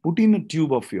laryngoscope, put in a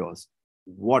tube of yours,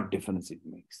 what difference it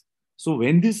makes. So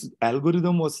when this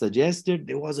algorithm was suggested,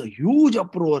 there was a huge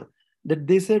uproar that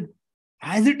they said,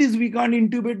 as it is, we can't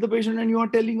intubate the patient and you are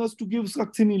telling us to give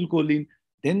succinylcholine.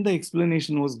 Then the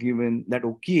explanation was given that,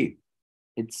 okay,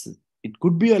 it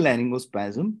could be a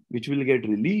laryngospasm which will get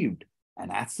relieved.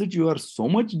 And as such, you are so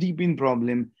much deep in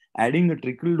problem, adding a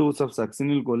trickle dose of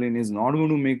succinylcholine is not going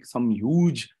to make some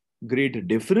huge, great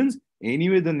difference.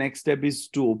 Anyway, the next step is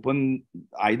to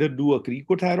either do a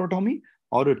cricothyrotomy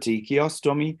or a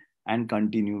tracheostomy and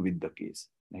continue with the case.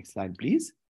 Next slide,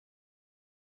 please.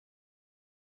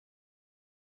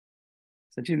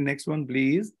 Sachin, next one,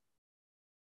 please.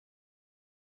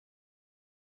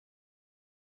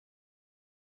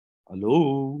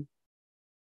 Hello.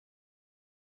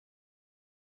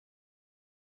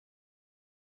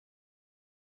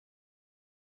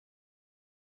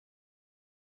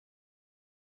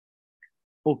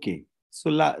 Okay. So,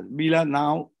 Bila,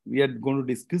 now we are going to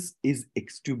discuss, is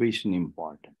extubation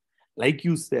important? Like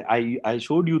you said, I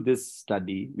showed you this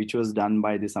study, which was done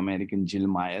by this American Jill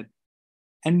Meyer.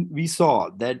 And we saw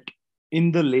that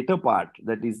in the later part,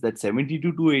 that is that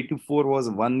 72 to 84 was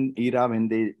one era when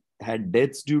they had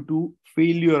deaths due to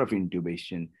failure of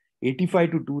intubation.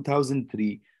 85 to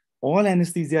 2003, all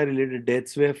anesthesia related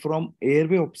deaths were from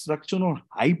airway obstruction or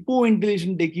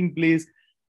hypoventilation taking place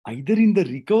either in the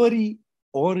recovery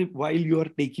or while you are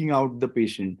taking out the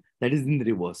patient, that is in the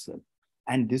reversal.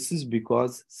 And this is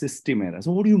because system error.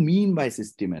 So what do you mean by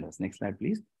system errors? Next slide,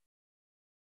 please.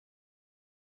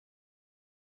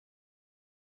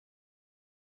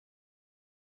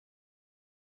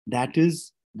 That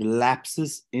is the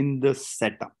lapses in the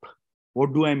setup.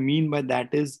 What do I mean by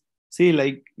that is, say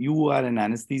like you are an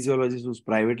anesthesiologist who's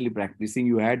privately practicing,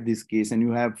 you had this case and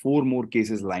you have 4 more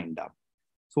cases lined up.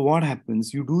 So what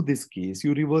happens? You do this case,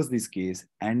 you reverse this case,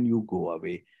 and you go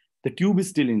away. The tube is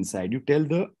still inside. You tell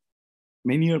the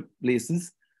many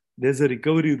places there's a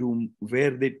recovery room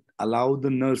where they allow the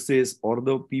nurses or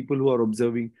the people who are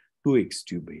observing to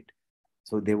extubate.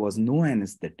 So there was no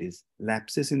anesthetic,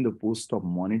 lapses in the post-op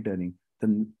monitoring.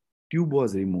 The tube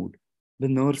was removed. The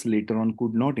nurse later on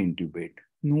could not intubate.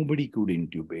 Nobody could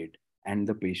intubate, and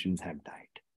the patients have died.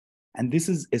 And this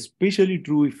is especially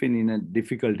true if in a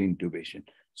difficult intubation.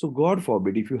 So God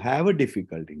forbid, if you have a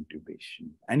difficult intubation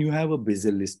and you have a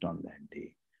busy list on that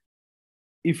day,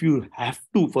 if you have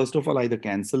to, first of all, either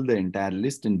cancel the entire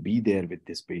list and be there with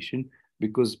this patient,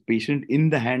 because patient in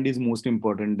the hand is most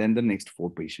important than the next 4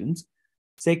 patients.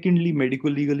 Secondly, medical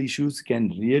legal issues can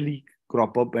really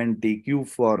crop up and take you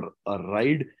for a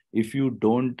ride if you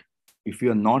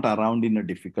are not around in a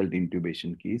difficult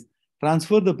intubation case.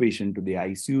 Transfer the patient to the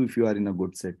ICU if you are in a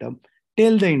good setup.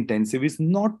 Tell the intensivist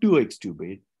not to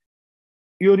extubate.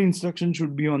 Your instruction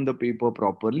should be on the paper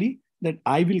properly that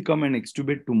I will come and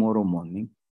extubate tomorrow morning.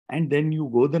 And then you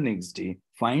go the next day,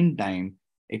 find time,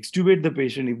 extubate the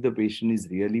patient if the patient is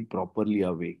really properly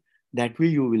awake. That way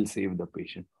you will save the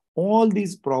patient. All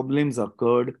these problems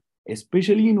occurred,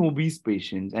 especially in obese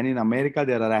patients. And in America,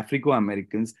 there are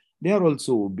Afro-Americans. They are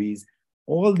also obese.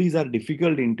 All these are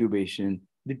difficult intubation.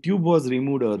 The tube was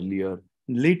removed earlier.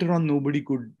 Later on, nobody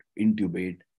could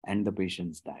intubate and the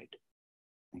patients died.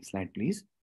 Next slide, please.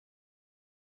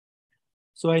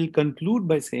 So I'll conclude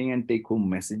by saying and take home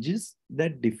messages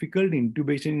that difficult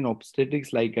intubation in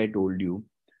obstetrics, like I told you,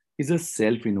 is a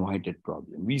self-invited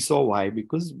problem. We saw why,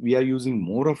 because we are using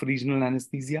more of regional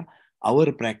anesthesia.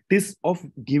 Our practice of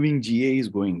giving GA is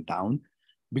going down.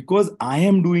 Because I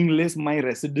am doing less, my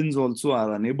residents also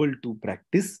are unable to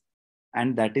practice.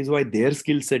 And that is why their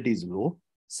skill set is low.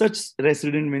 Such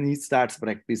resident, when he starts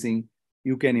practicing,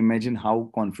 you can imagine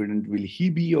how confident will he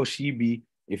be or she be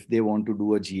if they want to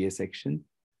do a GA section.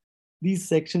 These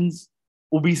sections,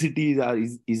 obesity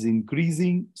is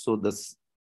increasing. So the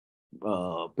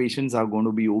patients are going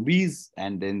to be obese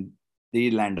and then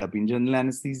they land up in general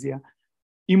anesthesia.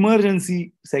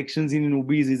 Emergency sections in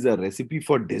obese is a recipe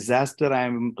for disaster. I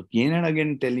am again and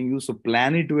again telling you. So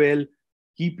plan it well,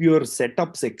 keep your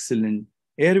setups excellent.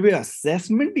 Airway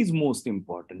assessment is most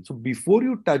important. So before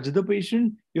you touch the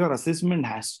patient, your assessment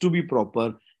has to be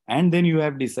proper. And then you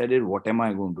have decided, what am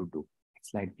I going to do?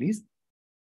 Next slide, please.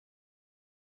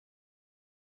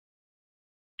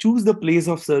 Choose the place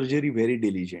of surgery very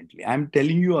diligently. I'm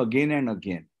telling you again and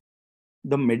again,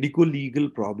 the medical legal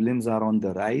problems are on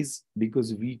the rise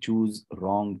because we choose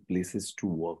wrong places to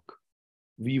work.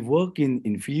 We work in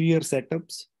inferior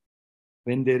setups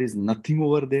when there is nothing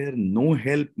over there, no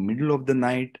help, middle of the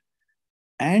night,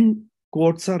 and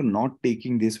courts are not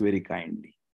taking this very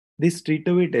kindly. They straight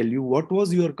away tell you what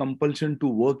was your compulsion to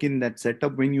work in that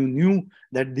setup when you knew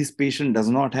that this patient does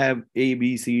not have A,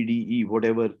 B, C, D, E,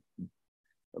 whatever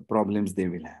problems they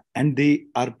will have. And they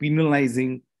are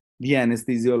penalizing the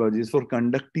anesthesiologist for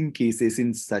conducting cases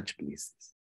in such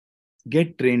places.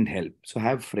 Get trained help. So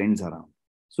have friends around.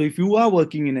 So if you are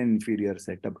working in an inferior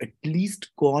setup, at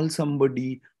least call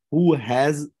somebody who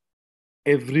has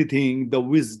everything, the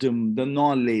wisdom, the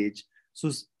knowledge.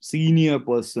 So senior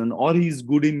person, or he's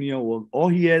good in your work, or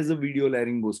he has a video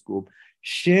laryngoscope.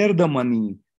 Share the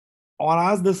money, or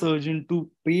ask the surgeon to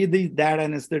pay that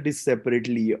anesthetist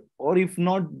separately, or if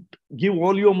not, give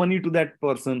all your money to that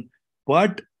person,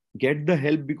 but get the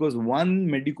help, because one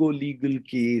medico legal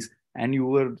case and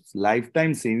your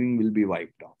lifetime saving will be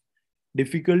wiped off.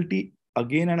 Difficulty,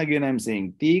 again and again I'm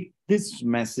saying, take this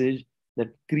message, that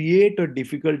create a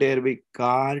difficult airway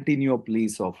cart in your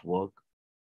place of work.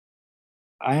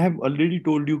 I have already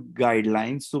told you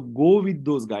guidelines, so go with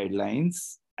those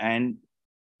guidelines. And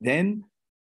then,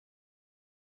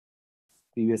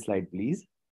 previous slide, please.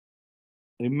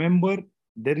 Remember,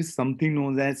 there is something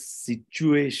known as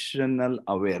situational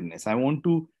awareness. I want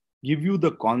to give you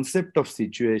the concept of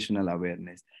situational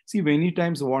awareness. See, many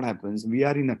times what happens, we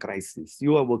are in a crisis.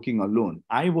 You are working alone.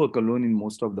 I work alone in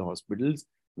most of the hospitals.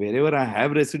 Wherever I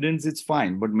have residents, it's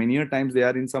fine. But many a times they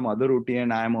are in some other OT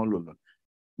and I am all alone.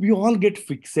 We all get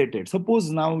fixated. Suppose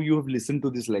now you have listened to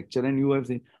this lecture and you have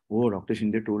said, oh, Dr.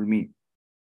 Shinde told me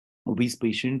obese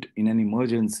patient in an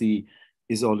emergency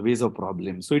is always a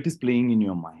problem. So it is playing in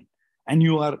your mind. And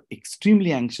you are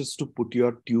extremely anxious to put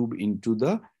your tube into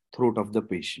the throat of the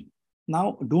patient.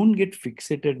 Now, don't get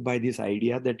fixated by this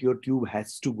idea that your tube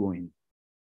has to go in,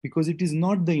 because it is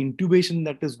not the intubation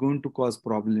that is going to cause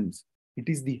problems. It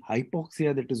is the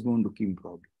hypoxia that is going to kill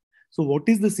problem. So what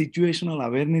is the situational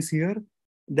awareness here?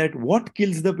 That what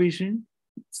kills the patient?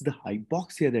 It's the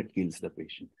hypoxia that kills the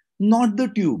patient, not the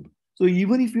tube. So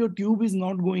even if your tube is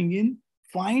not going in,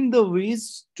 find the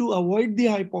ways to avoid the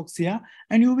hypoxia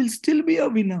and you will still be a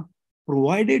winner,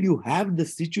 provided you have the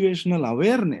situational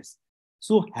awareness.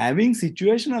 So having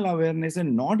situational awareness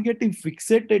and not getting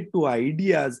fixated to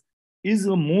ideas is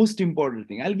the most important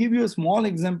thing. I'll give you a small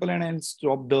example and I'll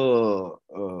stop the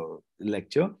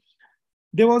lecture.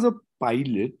 There was a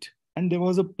pilot and there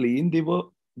was a plane.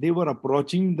 They were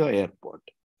approaching the airport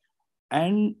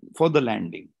and for the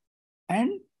landing.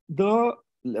 And the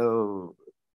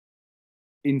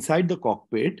inside the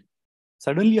cockpit,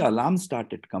 suddenly alarm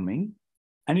started coming,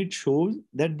 and it shows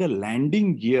that the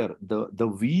landing gear, the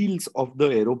wheels of the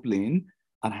aeroplane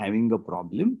are having a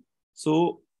problem.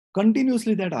 So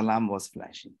continuously that alarm was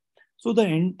flashing. So the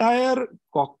entire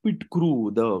cockpit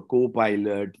crew, the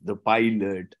co-pilot, the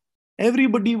pilot,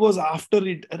 everybody was after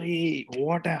it. Arey,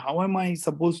 how am I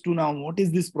supposed to now? What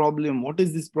is this problem? What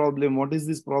is this problem? What is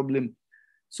this problem?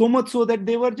 So much so that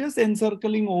they were just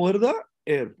encircling over the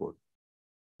airport.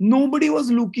 Nobody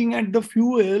was looking at the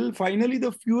fuel. Finally,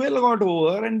 the fuel got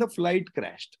over and the flight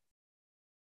crashed.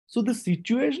 So the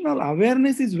situational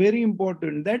awareness is very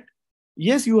important, that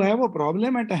yes, you have a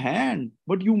problem at hand,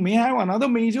 but you may have another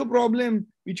major problem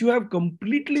which you have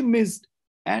completely missed.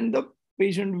 And the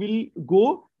patient will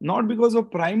go not because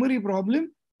of primary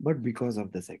problem, but because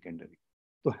of the secondary.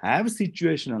 So have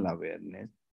situational awareness,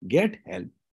 get help,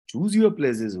 choose your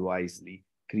places wisely,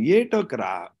 create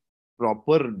a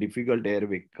proper difficult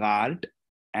airway cart,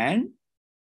 and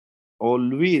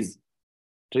always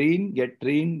train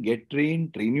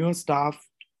your staff,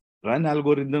 run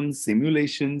algorithms,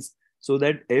 simulations, so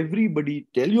that everybody,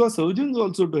 tell your surgeons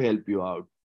also to help you out.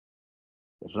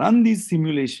 Run these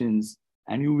simulations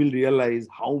and you will realize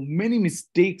how many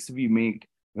mistakes we make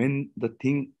when the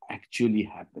thing actually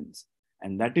happens.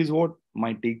 And that is what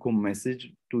my take home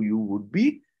message to you would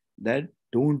be, that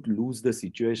don't lose the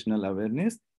situational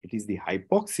awareness. It is the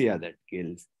hypoxia that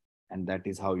kills. And that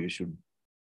is how you should.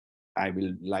 I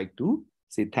will like to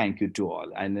say thank you to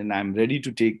all. And then I'm ready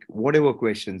to take whatever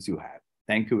questions you have.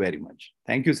 Thank you very much.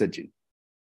 Thank you, Sachin.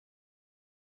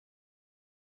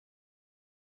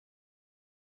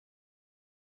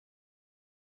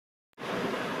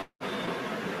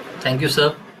 Thank you,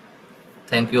 sir.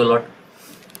 Thank you a lot.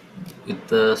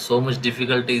 With so much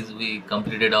difficulties, we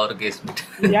completed our case meet.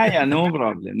 Yeah, no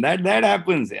problem. That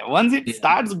happens. Once it Yeah.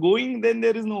 starts going, then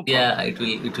there is no problem. Yeah,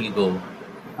 it will go.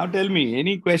 Now tell me,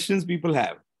 any questions people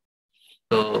have?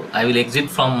 So I will exit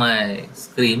from my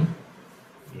screen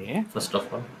Yeah. first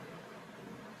of all.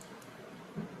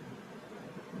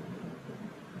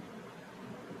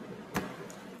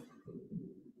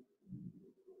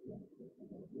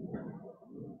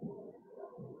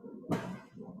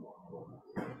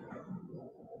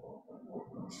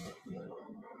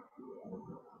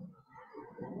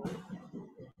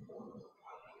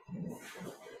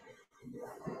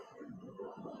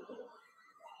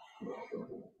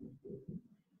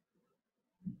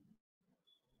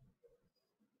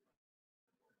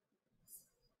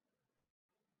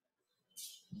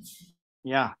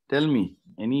 Yeah, tell me.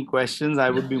 Any questions? I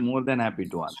would be Yeah. more than happy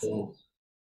to answer. So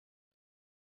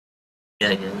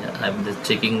yeah. I'm just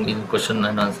checking in question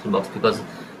and answer box because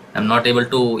I'm not able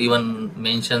to even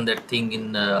mention that thing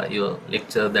in your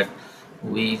lecture that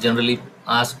we generally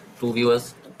ask to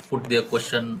viewers put their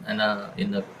question and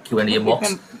in the Q&A But they box.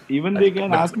 can they can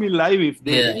But ask me live if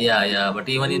they yeah. But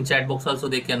even in chat box also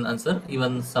they can answer.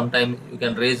 Even sometime you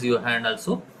can raise your hand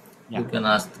also. yeah. You can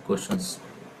ask the questions.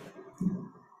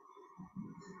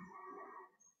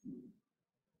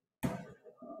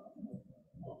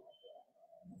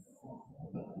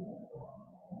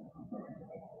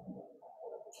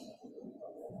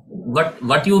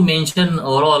 What you mentioned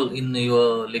overall in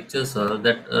your lectures, sir,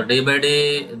 that day by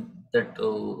day that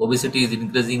obesity is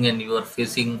increasing and you are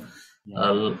facing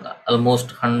Yeah.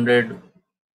 almost 100,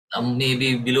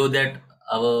 maybe below that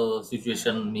our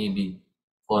situation may be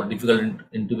for difficult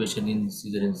intubation in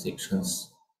cesarean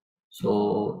sections. So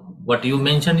what you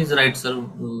mentioned is right, sir.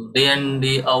 Day in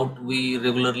day out we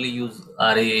regularly use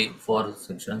RA for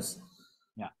sections.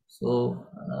 Yeah. So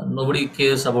nobody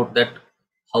cares about that,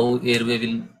 how airway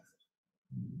will.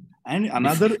 And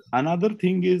another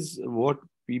thing is what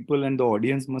people and the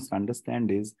audience must understand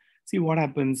is, see what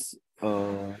happens.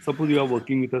 Suppose you are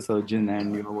working with a surgeon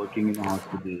and you are working in a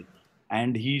hospital,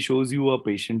 and he shows you a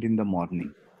patient in the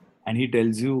morning, and he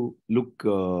tells you, "Look,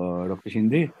 Dr.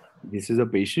 Shinde, this is a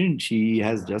patient. She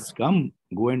has just come.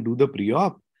 Go and do the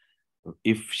pre-op.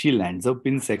 If she lands up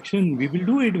in section, we will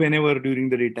do it whenever during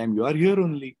the daytime. You are here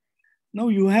only." Now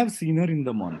you have seen her in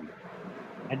the morning.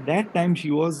 At that time,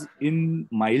 she was in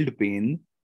mild pain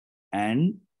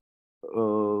and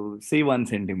say 1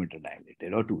 centimeter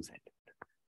dilated or 2 centimeter.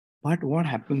 But what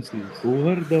happens is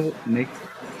over the next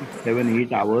 6, 7,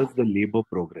 8 hours, the labor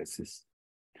progresses.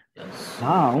 Yes.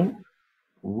 Now,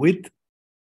 with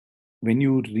when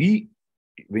you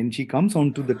when she comes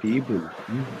onto the table,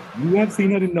 you have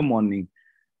seen her in the morning.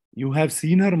 You have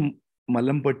seen her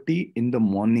malampatti in the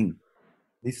morning.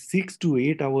 This 6 to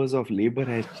 8 hours of labor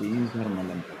has changed her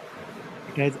malampatti.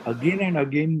 It has again and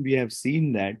again we have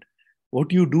seen that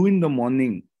what you do in the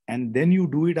morning and then you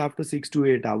do it after 6 to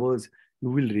 8 hours, you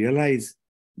will realize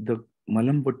the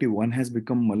malampatti 1 has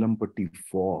become malampatti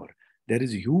 4. There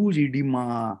is huge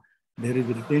edema, there is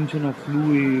retention of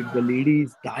fluid, the lady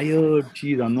is tired,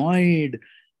 she is annoyed,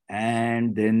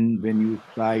 and then when you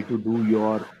try to do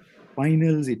your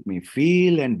finals, it may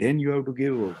fail, and then you have to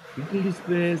give a fetal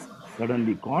distress,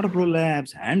 suddenly cord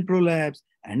prolapse, hand prolapse,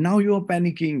 and now you are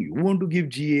panicking. You want to give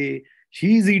GA.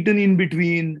 She's eaten in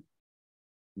between.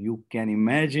 You can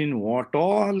imagine what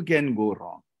all can go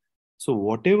wrong. So,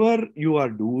 whatever you are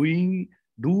doing,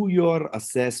 do your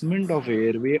assessment of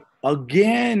airway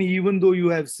again, even though you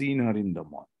have seen her in the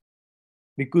morning.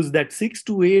 Because that 6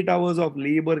 to 8 hours of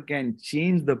labor can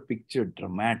change the picture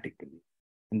dramatically.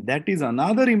 And that is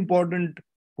another important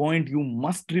point you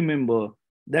must remember,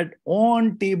 that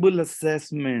on table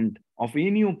assessment of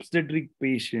any obstetric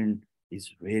patient is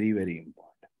very, very important.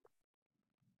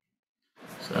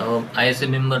 So ISA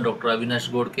member Dr. Avinash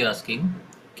Godke asking,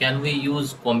 can we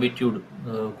use combi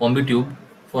tube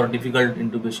for difficult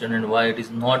intubation and why it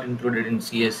is not included in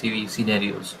CSCV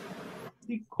scenarios?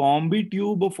 The combi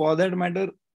tube, for that matter,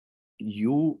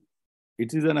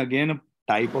 it is again a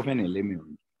type of an LMA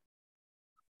only.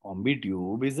 Combi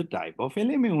tube is a type of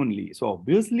LMA only. So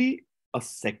obviously, a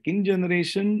second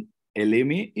generation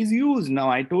LMA is used. Now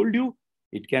I told you,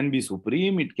 it can be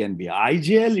Supreme, it can be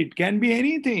iGel, it can be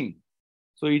anything.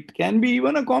 So it can be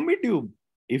even a combi tube.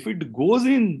 If it goes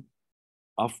in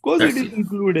Of course, it That's is it.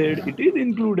 included. It is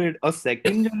included. A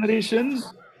second generation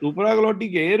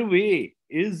supraglottic airway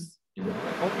is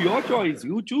of your choice.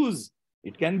 You choose.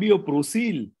 It can be a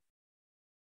Procil.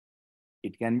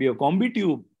 It can be a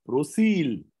Combitube,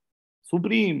 Procil,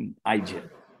 Supreme, iGel,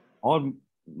 or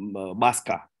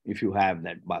Basca, if you have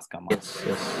that Basca mask. Yes,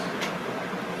 yes.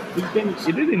 So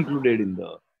it is included in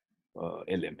the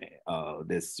LMA,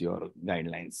 this your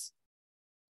guidelines.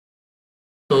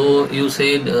 So you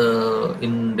said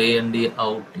in day in day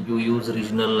out you use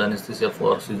regional anesthesia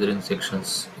for cesarean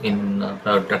sections in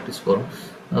private practice for.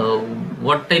 Uh,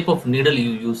 what type of needle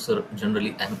you use, sir,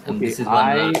 generally? And Okay, this is one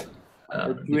I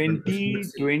different question.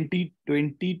 Let's 20, see. 20,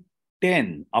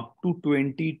 2010 up to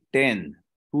 2010,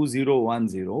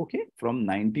 2010. Okay, from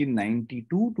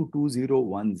 1992 to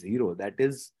 2010, that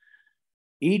is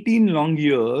 18 long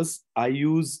years. I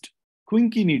used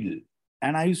Quinky needle,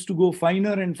 and I used to go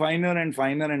finer and finer and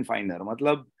finer and finer.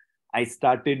 Matlab, I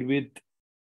started with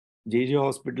JJ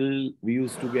Hospital, we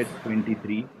used to get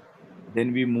 23.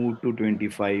 Then we moved to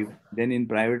 25. Then in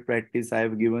private practice, I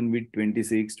have given with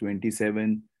 26,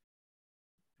 27,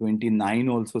 29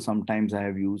 also sometimes I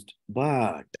have used.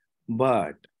 But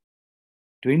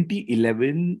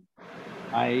 2011,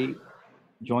 I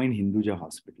joined Hinduja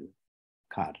Hospital,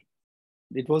 Khar.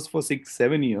 It was for 6,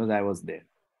 7 years I was there.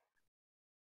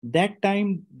 That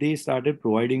time, they started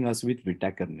providing us with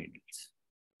Whitaker needles,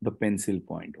 the pencil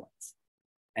point ones.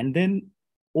 And then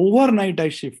overnight, I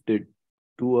shifted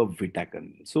to a Whitaker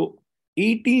needle. So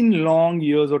 18 long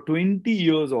years or 20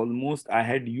 years almost, I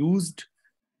had used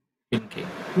Okay.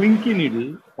 Twinkie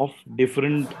needle of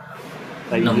different sizes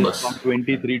from Numbers.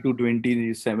 23 to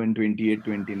 27, 28,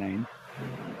 29.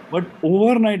 But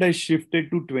overnight, I shifted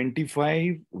to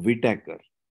 25 Whitaker.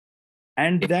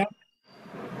 And that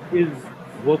is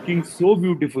working so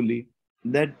beautifully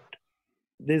that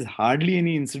there's hardly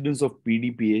any incidence of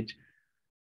PDPH.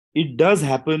 It does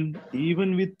happen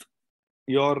even with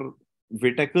your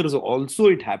Whitakers, also,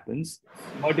 it happens,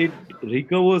 but it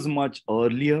recovers much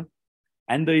earlier.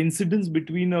 And the incidence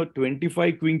between a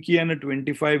 25 Quinky and a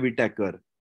 25 Whitaker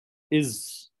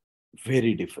is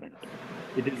very different.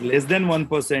 It is less than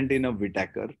 1% in a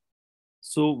Whitaker.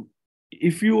 So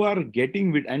if you are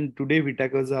getting and today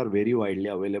Whitakers are very widely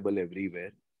available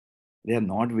everywhere. They are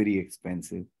not very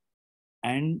expensive.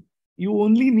 And you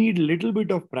only need little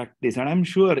bit of practice. And I'm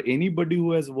sure anybody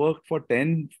who has worked for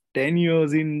 10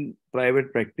 years in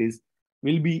private practice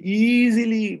will be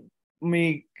easily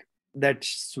make that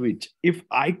switch. If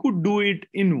I could do it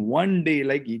in one day,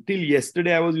 like till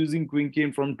yesterday I was using Quinky,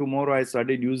 and from tomorrow I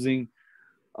started using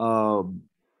uh,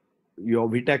 your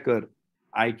Whitaker,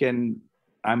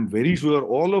 I'm very sure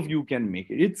all of you can make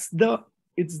it. It's the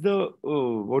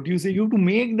what you say, you have to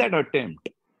make that attempt.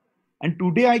 And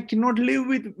today I cannot live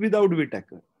without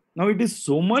Whitaker. Now it is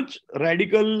so much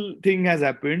radical thing has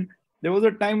happened. There was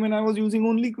a time when I was using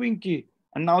only Quinky,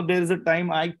 and now there is a time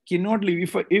I cannot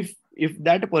live. If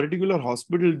that particular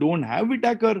hospital don't have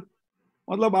Whitaker,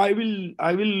 matlab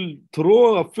I will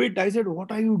throw a fit. I said,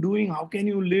 what are you doing? How can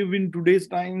you live in today's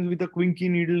times with a Quinky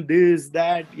needle? This,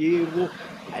 that, yeah, wo.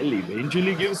 I'll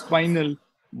eventually give spinal,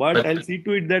 but But I'll see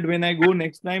to it that when I go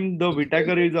next time, the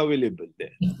Whitaker is available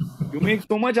there. You make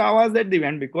so much hours that they,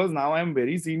 and because now I'm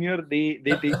very senior, they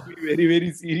take me very,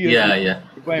 very seriously. yeah, yeah,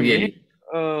 If I make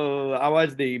really.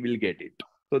 hours, they will get it.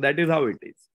 So that is how it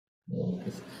is.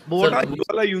 Okay. But what Sir, are you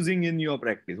all are using in your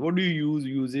practice? What do you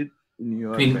use it in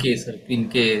your Twin practice? K, sir. Twin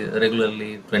K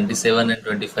regularly 27 and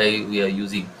 25 we are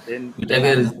using. Then I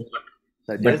Whitaker is would not.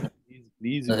 suggest, But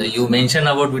please use. you mentioned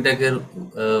about Whitaker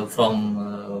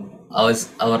from our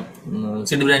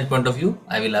city branch point of view.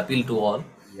 I will appeal to all.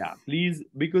 Yeah, please,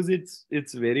 because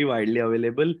it's very widely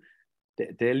available.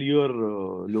 Tell your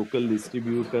local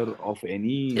distributor of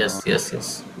any Yes, yes,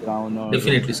 yes. ground or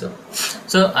Definitely, sir.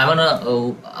 So I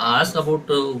wanna ask about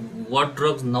what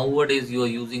drugs nowadays you are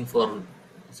using for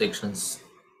sections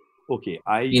okay.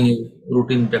 I in your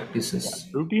routine Yeah. practices.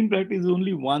 Routine practice is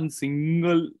only one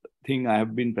single thing I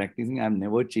have been practicing. I've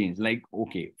never changed. Like,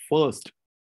 okay, first,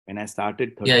 when I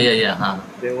started Yeah, 30, yeah, yeah. Huh.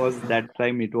 there was that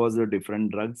time it was a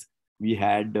different drugs. We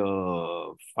had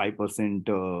 5%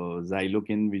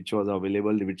 xylocaine, which was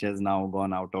available, which has now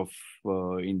gone out of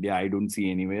India. I don't see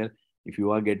anywhere. If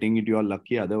you are getting it, you are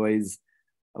lucky. Otherwise,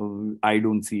 I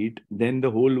don't see it. Then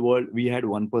the whole world, we had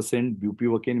 1%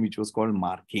 bupivacaine, which was called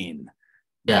Marcaine.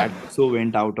 Yeah, That also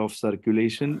went out of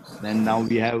circulation. Then now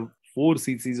we have 4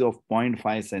 cc's of zero point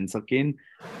 0.5 sensokane,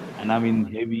 and I'm in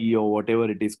heavy or whatever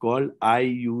it is called. I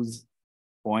use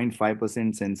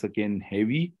 0.5% sensokane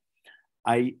heavy.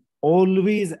 I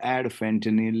always add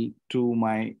fentanyl to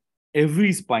my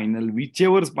every spinal,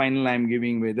 whichever spinal I'm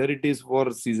giving, whether it is for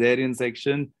cesarean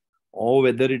section or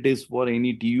whether it is for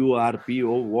any TURP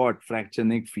or what, fracture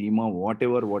neck, femur,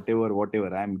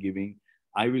 whatever I'm giving,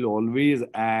 I will always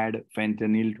add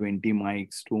fentanyl 20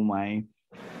 mics to my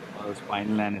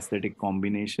spinal anesthetic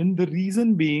combination. The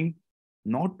reason being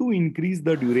not to increase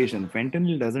the duration.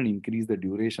 Fentanyl doesn't increase the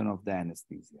duration of the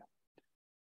anesthesia.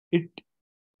 It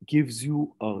gives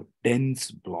you a dense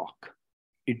block.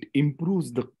 It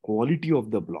improves the quality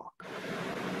of the block.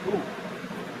 So,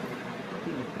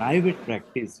 in private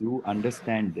practice, you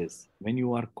understand this. When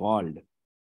you are called,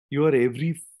 your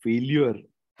every failure,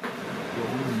 you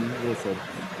lose a surgeon.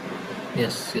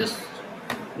 Yes, yes.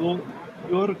 So,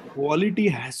 your quality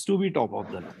has to be top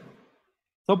of the line.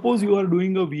 Suppose you are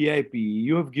doing a VIP,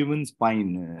 you have given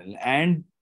spinal, and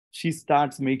she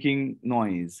starts making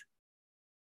noise.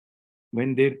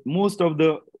 When they, most of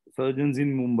the surgeons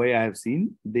in Mumbai I have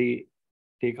seen, they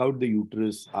take out the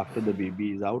uterus after the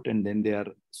baby is out and then they are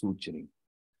suturing.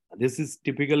 This is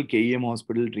typical KEM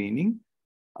hospital training.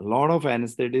 A lot of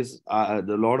anesthetists, a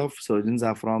lot of surgeons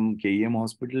are from KEM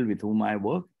hospital with whom I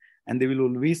work, and they will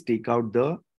always take out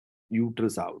the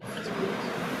uterus out.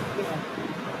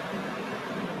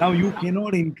 Now you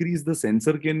cannot increase the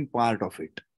sensor can part of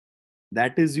it.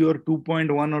 That is your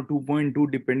 2.1 or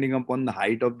 2.2 depending upon the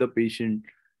height of the patient.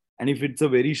 And if it's a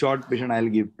very short patient, I'll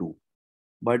give 2.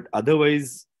 But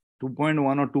otherwise,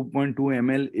 2.1 or 2.2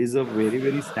 ml is a very,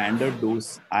 very standard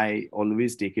dose. I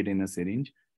always take it in a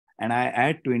syringe. And I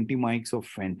add 20 mics of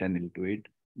fentanyl to it.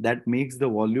 That makes the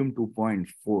volume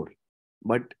 2.4.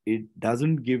 But it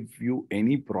doesn't give you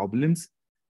any problems.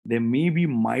 There may be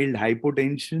mild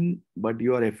hypotension, but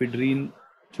your ephedrine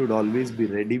should always be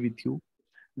ready with you.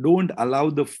 Don't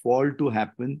allow the fall to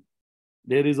happen.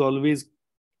 There is always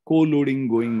co-loading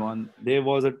going on. There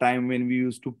was a time when we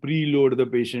used to preload the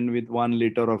patient with 1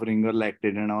 liter of ringer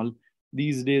lactate and all.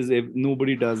 These days,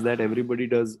 nobody does that. Everybody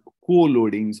does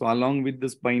co-loading. So along with the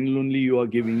spinal only, you are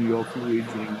giving your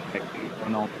fluids, ringer lactate,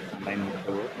 and oxygen,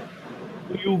 whatever.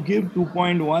 So you give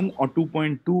 2.1 or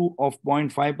 2.2 of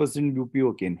 0.5%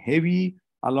 bupivacaine heavy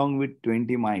along with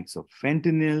 20 mics of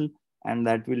fentanyl, and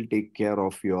that will take care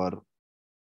of your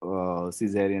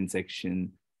cesarean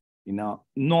section in a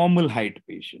normal height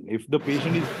patient. If the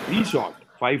patient is very short,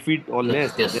 5 feet or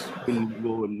Yes, less, then yes. I will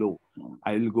go low.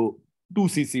 I will go 2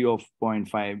 cc of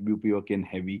 0.5 bupivacaine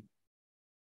heavy.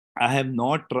 I have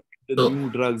not tried the So, new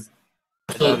drugs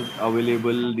that so are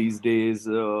available these days.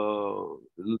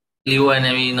 Leo and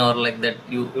Amine or like that,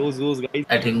 you, Those guys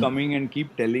I keep think. coming and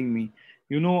keep telling me,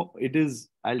 it is,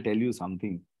 I'll tell you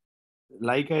something.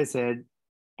 Like I said,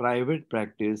 private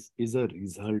practice is a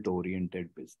result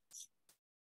oriented business.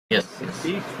 Yes, The yes.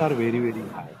 stakes are very, very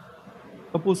high.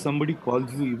 Suppose somebody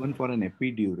calls you even for an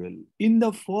epidural. In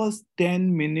the first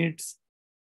 10 minutes,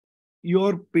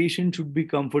 your patient should be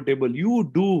comfortable.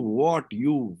 You do what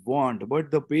you want,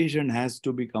 but the patient has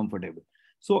to be comfortable.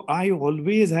 So I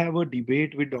always have a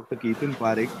debate with Dr. Ketan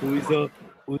Parekh, who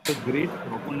is a great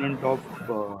proponent of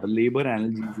labor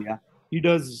analgesia. He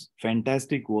does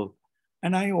fantastic work.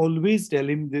 And I always tell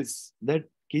him this that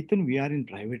Ketan, we are in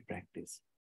private practice.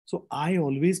 So I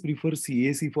always prefer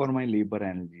CAC for my labor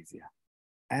analgesia.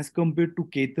 As compared to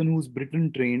Ketan, who's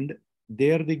Britain trained,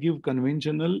 there they give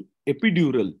conventional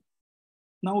epidural.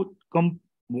 Now,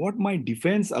 what my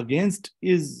defense against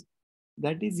is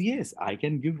that is yes, I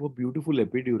can give a beautiful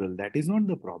epidural. That is not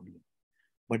the problem.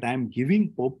 But I'm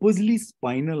giving purposely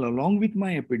spinal along with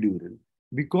my epidural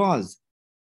because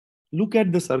look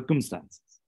at the circumstances.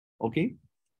 Okay,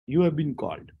 you have been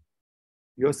called.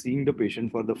 You're seeing the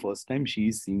patient for the first time. She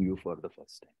is seeing you for the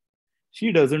first time.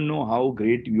 She doesn't know how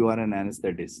great you are an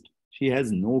anesthetist. She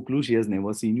has no clue. She has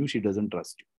never seen you. She doesn't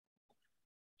trust you.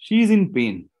 She is in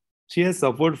pain. She has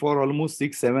suffered for almost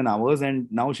 6, 7 hours, and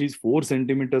now she's 4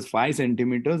 centimeters, 5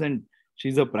 centimeters, and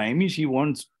she's a primey. She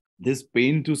wants this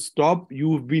pain to stop.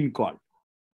 You've been called.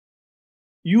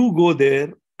 You go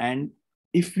there, and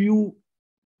if you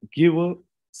give a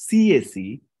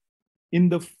CAC in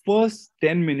the first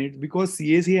 10 minutes, because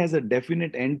CAC has a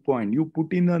definite endpoint, you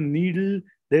put in a needle,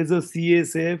 there's a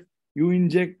CSF, you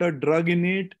inject a drug in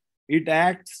it, it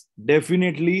acts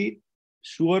definitely,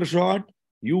 sure shot.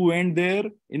 You went there,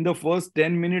 in the first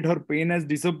 10 minutes, her pain has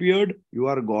disappeared. You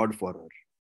are God for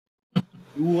her.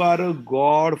 You are a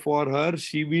God for her.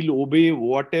 She will obey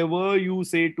whatever you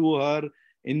say to her.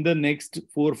 In the next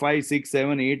 4, 5, 6,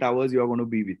 7, 8 hours, you are going to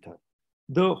be with her.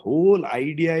 The whole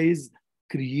idea is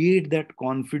create that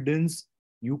confidence.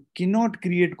 You cannot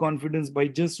create confidence by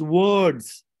just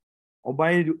words or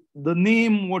by the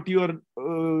name what your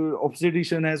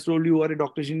obstetrician has told you, or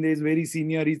Dr. Shinde is very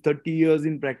senior, he's 30 years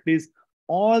in practice.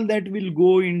 all that will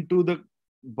go into the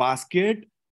basket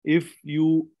if you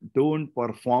don't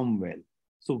perform well.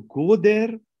 So go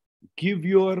there, give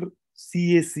your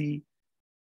CAC,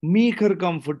 make her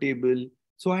comfortable.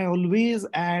 So I always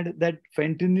add that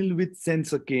fentanyl with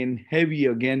sensacaine, heavy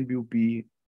again, BUP, zero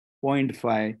point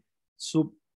 0.5.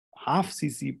 So half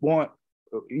cc,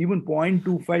 even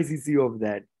 0.25 cc of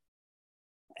that,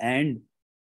 and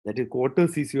that is quarter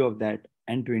cc of that,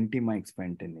 and 20 mics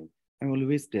fentanyl. I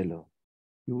always tell her,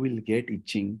 you will get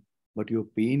itching, but your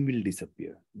pain will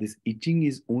disappear. This itching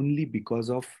is only because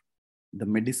of the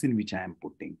medicine which I am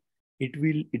putting.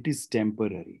 It is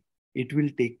temporary. It will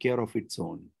take care of its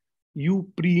own.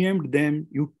 You preempt them,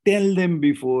 you tell them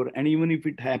before, and even if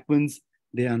it happens,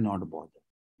 they are not bothered.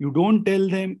 You don't tell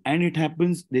them and it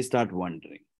happens, they start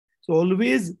wondering. So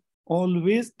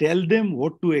always tell them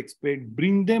what to expect,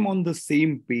 bring them on the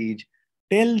same page,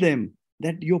 tell them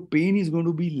that your pain is going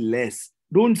to be less.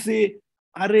 Don't say,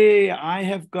 Array, I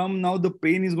have come now, the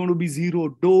pain is going to be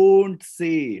zero. Don't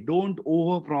say, don't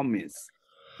overpromise.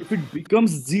 If it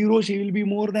becomes zero, she will be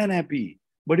more than happy.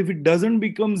 But if it doesn't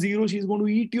become zero, she's going to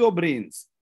eat your brains.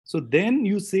 So then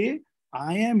you say,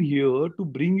 I am here to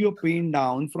bring your pain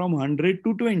down from 100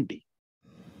 to 20.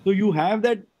 So you have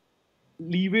that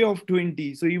leeway of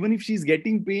 20. So even if she's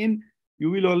getting pain,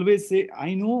 you will always say,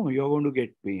 I know you're going to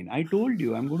get pain. I told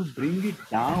you, I'm going to bring it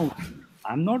down.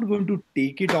 I'm not going to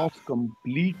take it off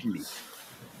completely.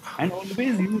 And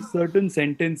always use certain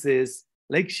sentences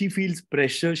like she feels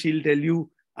pressure, she'll tell you,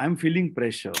 I'm feeling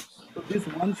pressure. So this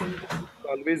one sentence you should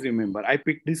always remember. I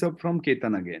picked this up from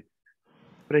Ketan again.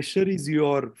 Pressure is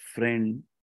your friend,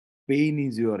 pain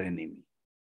is your enemy.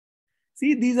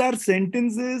 See, these are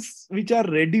sentences which are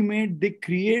ready made. They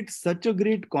create such a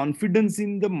great confidence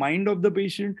in the mind of the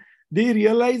patient. They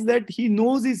realize that he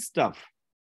knows his stuff.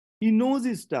 He knows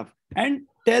his stuff. And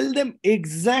tell them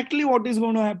exactly what is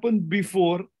going to happen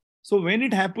before. So when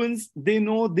it happens, they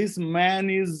know this man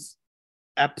is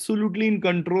absolutely in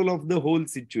control of the whole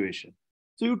situation.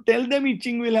 So you tell them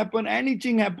itching will happen, and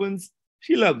itching happens,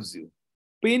 she loves you.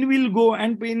 Pain will go,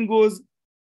 and pain goes,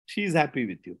 she's happy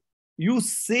with you. You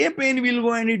say pain will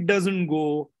go and it doesn't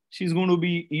go, she's going to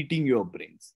be eating your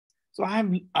brains. So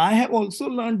I have also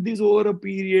learned this over a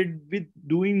period with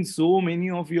doing so many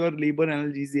of your labor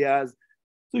analgesias.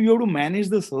 So you have to manage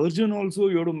the surgeon also,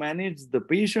 you have to manage the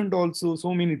patient also.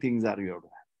 So many things are you have to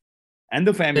have. And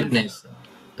the Very family. nice.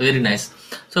 Very nice.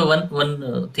 So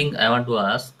one thing I want to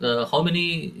ask: how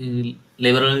many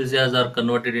labor anesthesias are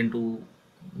converted into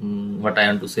what I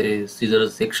want to say scissor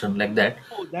section like that?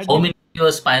 Oh, that How depends. many of your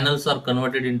spinals are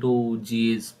converted into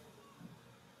GAs?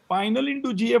 Final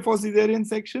into GF or cesarean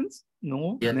sections?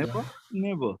 No, Yeah, never,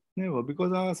 never.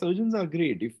 Because our surgeons are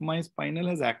great. If my spinal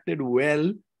has acted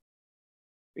well,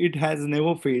 it has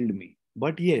never failed me.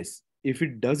 But yes, if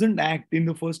it doesn't act in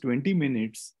the first 20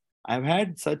 minutes, I've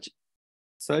had such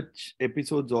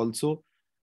episodes also.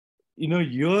 In a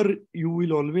year, you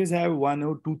will always have 1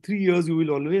 or 2, 3 years, you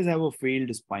will always have a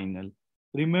failed spinal.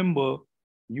 Remember,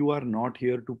 you are not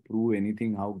here to prove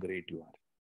anything how great you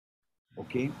are.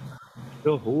 Okay?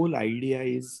 The whole idea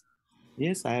is,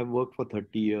 yes, I have worked for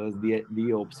 30 years.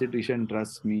 The obstetrician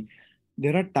trusts me.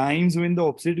 There are times when the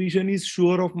obstetrician is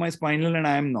sure of my spinal and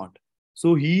I am not.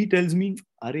 So he tells me,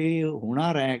 Arey,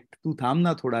 honar act, tu tham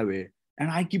na thoda ve. And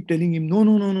I keep telling him, no,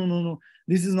 no, no, no, no, no.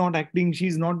 This is not acting.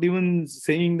 She's not even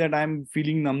saying that I'm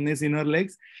feeling numbness in her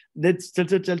legs. That's chal,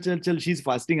 chal, chal, chal, chal. She's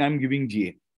fasting. I'm giving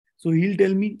GA. So he'll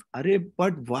tell me, Arey,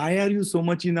 but why are you so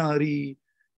much in a hurry?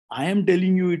 I am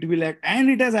telling you it will act, and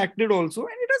it has acted also,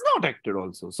 and it has not acted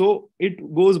also. So it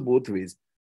goes both ways.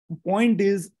 Point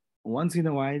is, once in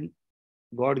a while,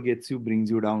 God gets you,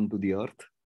 brings you down to the earth.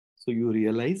 So you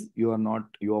realize you are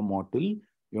mortal,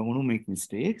 you're going to make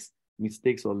mistakes.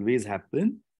 Mistakes always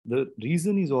happen. The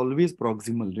reason is always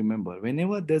proximal. Remember,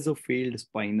 whenever there's a failed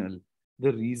spinal,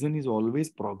 the reason is always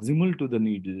proximal to the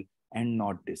needle and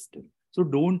not distal. So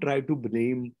don't try to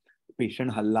blame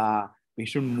patient halla,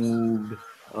 patient moved,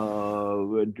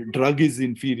 drug is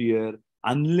inferior,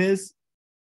 unless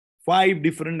five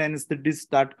different anesthetists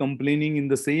start complaining in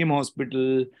the same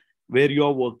hospital where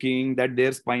you're working that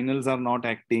their spinals are not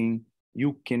acting.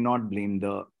 You cannot blame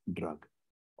the drug.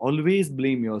 Always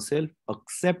blame yourself,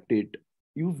 accept it.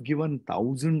 You've given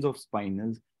thousands of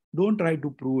spinals. Don't try to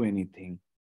prove anything.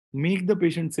 Make the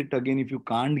patient sit again if you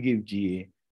can't give GA.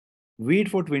 Wait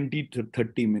for 20 to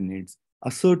 30 minutes.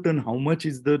 Ascertain how much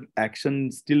is the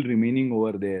action still remaining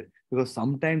over there, because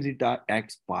sometimes it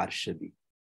acts partially.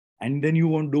 And then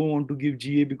don't want to give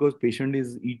GA because patient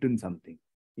is eaten something.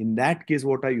 In that case,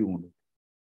 what are you going to do?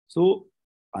 So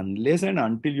unless and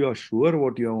until you are sure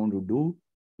what you want to do,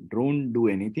 Don't do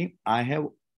anything.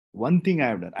 One thing I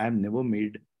have done. I have never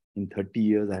made in 30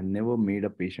 years, I have never made a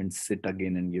patient sit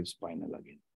again and give spinal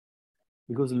again.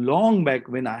 Because long back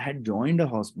when I had joined a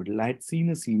hospital, I had seen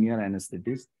a senior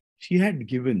anesthetist. She had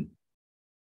given,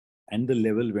 and the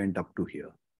level went up to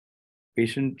here.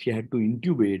 Patient, she had to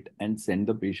intubate and send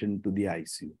the patient to the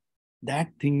ICU. That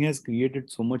thing has created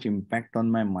so much impact on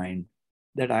my mind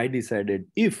that I decided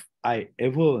if I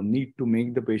ever need to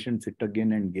make the patient sit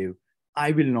again and give,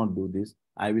 I will not do this.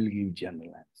 I will give general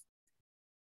anesthesia.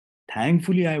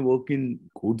 Thankfully, I work in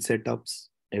good setups.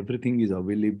 Everything is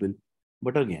available.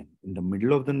 But again, in the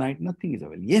middle of the night, nothing is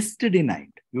available. Yesterday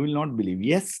night, you will not believe,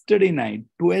 yesterday night,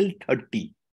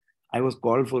 12:30, I was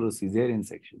called for a cesarean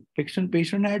section.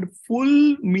 Patient had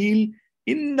full meal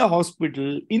in the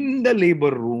hospital, in the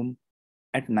labor room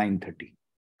at 9:30.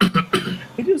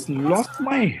 I just lost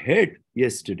my head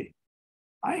yesterday.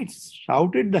 I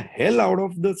shouted the hell out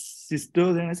of the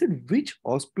sisters and I said, which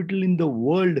hospital in the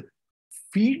world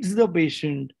feeds the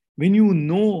patient when you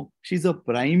know she's a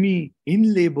primey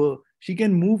in labor, she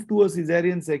can move to a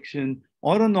cesarean section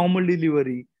or a normal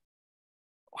delivery?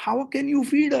 How can you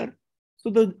feed her? So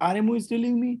the RMO is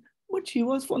telling me, but she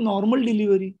was for normal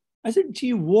delivery. I said,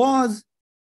 she was,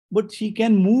 but she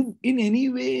can move in any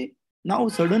way. Now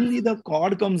suddenly the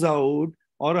cord comes out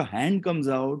or a hand comes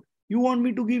out. You want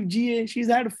me to give GA? She's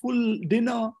had full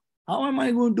dinner. How am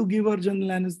I going to give her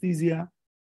general anesthesia?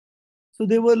 So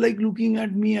they were like looking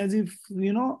at me as if,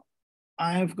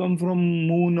 I have come from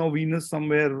moon or Venus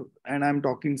somewhere and I'm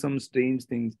talking some strange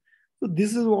things. So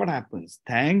this is what happens.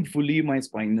 Thankfully, my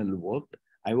spinal worked.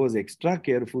 I was extra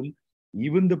careful.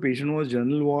 Even the patient was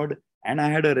general ward and I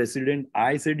had a resident.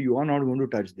 I said, you are not going to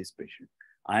touch this patient.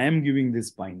 I am giving this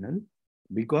spinal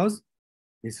because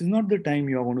this is not the time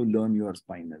you are going to learn your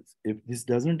spinals. If this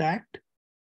doesn't act,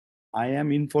 I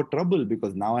am in for trouble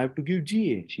because now I have to give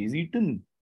GA. She's eaten.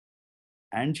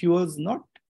 And she was not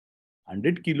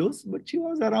 100 kilos, but she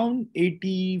was around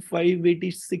 85,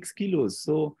 86 kilos.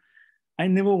 So I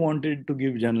never wanted to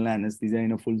give general anesthesia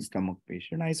in a full stomach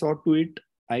patient. I saw to it.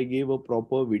 I gave a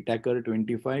proper Vitaker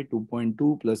 25,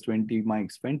 2.2 plus 20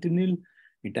 mics fentanyl.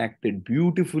 It acted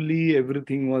beautifully.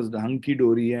 Everything was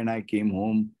hunky-dory and I came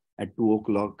home at 2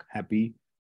 o'clock happy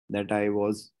that I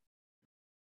was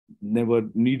never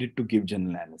needed to give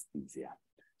general anesthesia.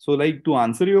 So like to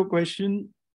answer your question,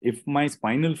 if my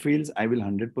spinal fails, I will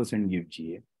 100% give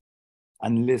GA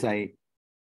unless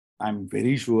I'm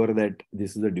very sure that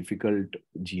this is a difficult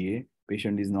GA.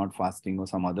 Patient is not fasting or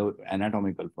some other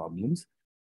anatomical problems.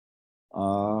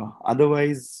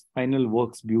 Otherwise, spinal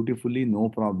works beautifully, no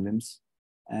problems.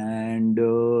 And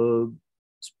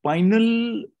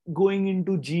spinal going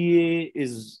into GA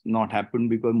is not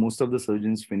happened because most of the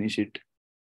surgeons finish it.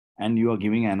 And you are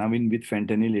giving Anavin with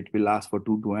fentanyl, it will last for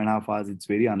 2.5 hours. It's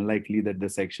very unlikely that the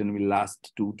section will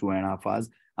last 2.5 hours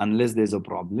unless there's a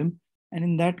problem. And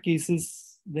in that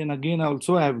cases, then again,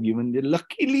 also I have given.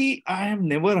 Luckily, I have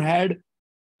never had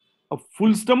a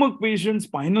full stomach patient,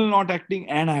 spinal not acting,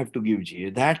 and I have to give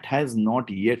GA. That has not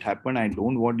yet happened. I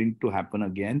don't want it to happen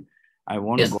again. I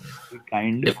want Yes, God to be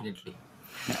kind. definitely.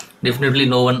 Definitely,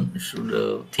 no one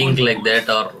should think like that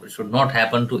or should not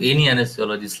happen to any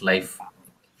anesthesiologist's life.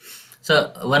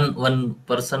 So one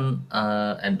person,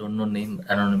 I don't know name,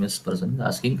 anonymous person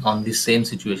asking on this same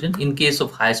situation. In case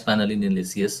of high spinal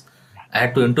ileus, I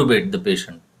had to intubate the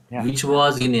patient, Yeah. which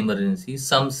was in emergency.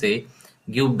 Some say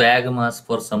give bag mask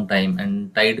for some time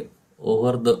and tide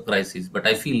over the crisis. But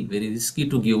I feel very risky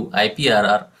to give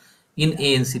IPRR in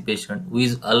ANC patient who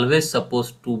is always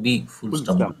supposed to be full Full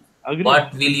stomach. stomach. Agreed.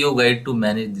 What will you guide to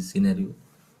manage this scenario?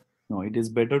 No, it is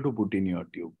better to put in your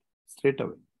tube straight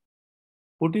away.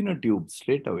 Put in a tube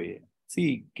straight away.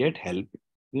 See, get help.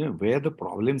 Where the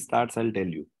problem starts, I'll tell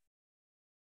you.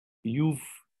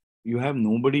 You have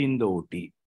nobody in the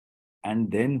OT,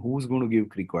 and then who's going to give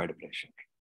cricoid pressure?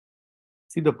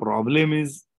 See, the problem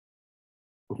is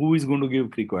who is going to give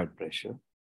cricoid pressure?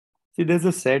 See, there's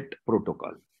a set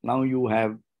protocol. Now you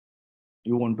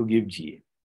want to give GA.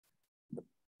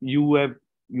 You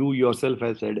yourself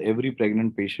have said every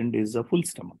pregnant patient is a full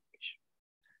stomach patient.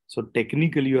 So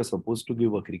technically, you are supposed to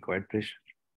give a cricoid pressure.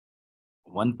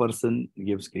 One person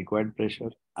gives cricoid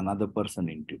pressure, another person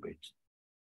intubates.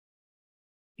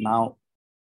 Now,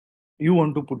 you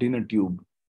want to put in a tube.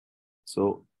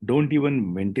 So don't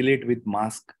even ventilate with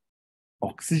mask.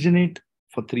 Oxygenate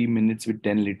for 3 minutes with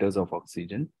 10 liters of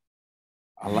oxygen.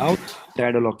 Allow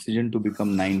tidal oxygen to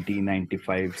become 90,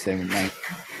 95, 79,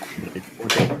 100,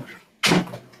 whatever.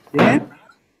 Then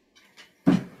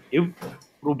give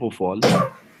propofol.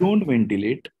 Don't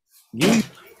ventilate. Give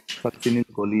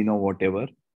succinylcholine or whatever.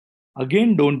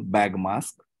 Again, don't bag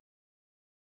mask.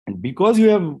 And because you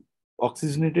have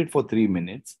oxygenated for 3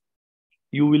 minutes,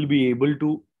 you will be able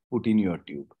to put in your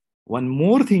tube. One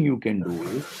more thing you can do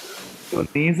is your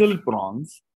nasal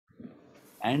prongs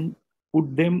and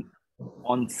put them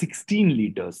on 16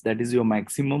 liters. That is your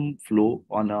maximum flow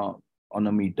on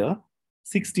a meter.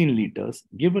 16 liters.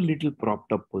 Give a little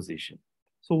propped up position.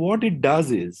 So what it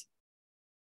does is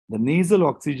the nasal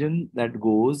oxygen that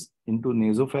goes into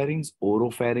nasopharynx,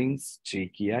 oropharynx,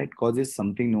 trachea, it causes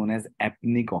something known as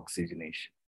apneic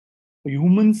oxygenation.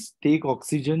 Humans take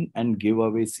oxygen and give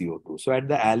away CO2. So at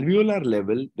the alveolar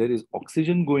level, there is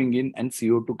oxygen going in and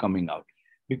CO2 coming out.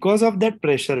 Because of that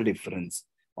pressure difference,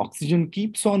 oxygen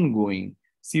keeps on going,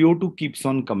 CO2 keeps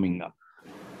on coming up.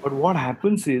 But what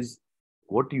happens is,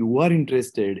 what you are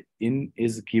interested in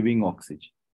is giving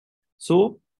oxygen.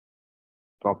 So,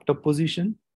 propped up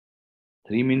position,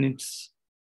 3 minutes,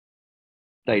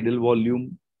 tidal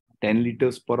volume, 10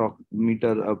 liters per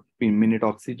minute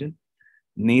oxygen.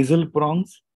 Nasal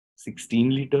prongs,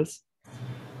 16 liters.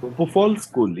 Propofol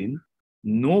choline,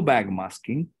 no bag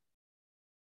masking.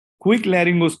 Quick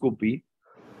laryngoscopy.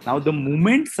 Now, the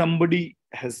moment somebody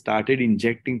has started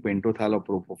injecting pentothal or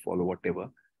propofol or whatever,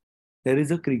 there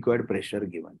is a cricoid pressure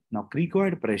given. Now,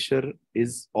 cricoid pressure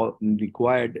is, or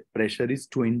required pressure is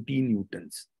 20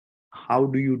 newtons. How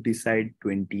do you decide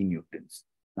 20 newtons?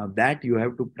 Now, that you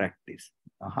have to practice.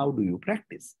 Now, how do you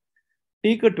practice?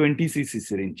 Take a 20 cc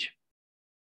syringe.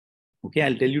 Okay,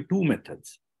 I'll tell you two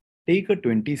methods. Take a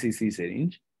 20 cc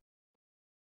syringe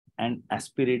and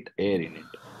aspirate air in it.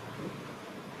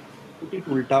 Put it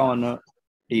ulta on a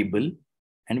table,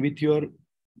 and with your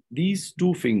these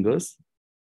two fingers,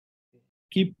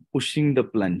 keep pushing the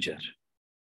plunger.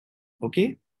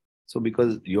 Okay, so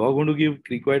because you are going to give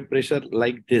cricoid pressure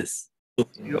like this,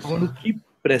 you are going to keep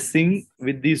pressing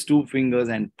with these two fingers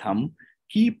and thumb.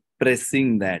 Keep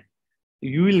pressing that.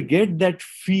 You will get that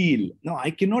feel. Now, I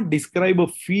cannot describe a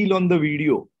feel on the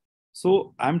video.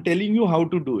 So I'm telling you how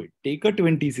to do it. Take a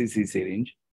 20 cc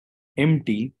syringe,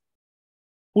 empty,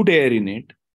 put air in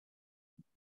it,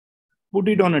 put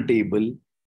it on a table,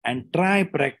 and try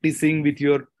practicing with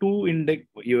your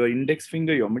your index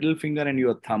finger, your middle finger, and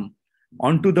your thumb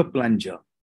onto the plunger.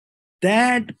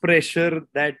 That pressure,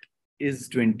 that is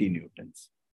 20 newtons.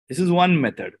 This is one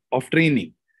method of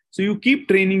training. So you keep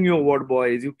training your ward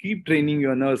boys, you keep training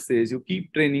your nurses, you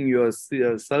keep training your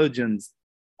surgeons,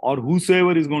 or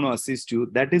whosoever is going to assist you.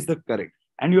 That is the correct.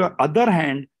 And your other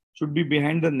hand should be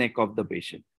behind the neck of the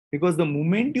patient. Because the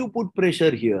moment you put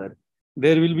pressure here,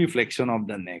 there will be flexion of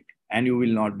the neck and you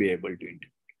will not be able to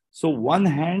intubate. So one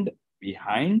hand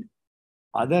behind,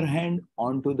 other hand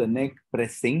onto the neck,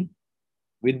 pressing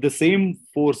with the same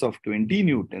force of 20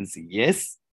 newtons.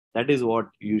 Yes, that is what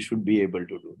you should be able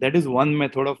to do. That is one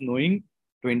method of knowing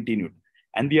 20 newtons.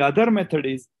 And the other method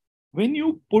is when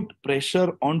you put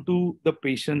pressure onto the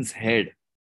patient's head,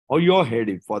 or your head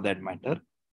for that matter,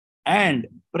 and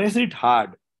press it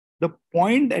hard, the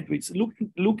point at which,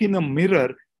 look in a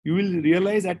mirror, you will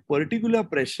realize at particular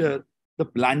pressure, the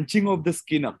blanching of the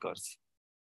skin occurs.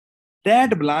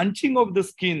 That blanching of the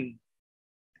skin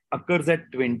occurs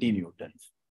at 20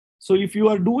 newtons. So if you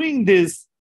are doing this,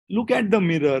 look at the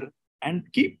mirror and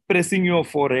keep pressing your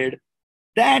forehead.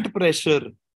 That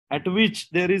pressure at which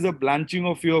there is a blanching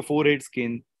of your forehead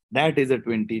skin, that is a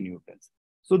 20 newtons.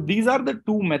 So these are the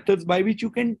two methods by which you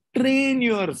can train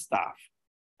your staff.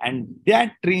 And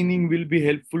that training will be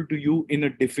helpful to you in a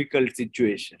difficult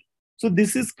situation. So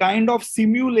this is kind of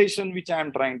simulation which I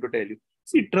am trying to tell you.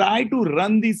 See, try to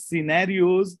run these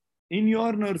scenarios in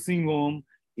your nursing home,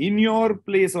 in your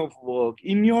place of work,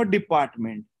 in your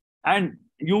department, and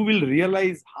you will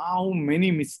realize how many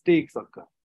mistakes occur.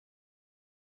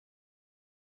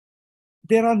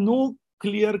 There are no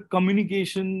clear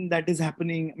communication that is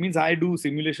happening. Means I do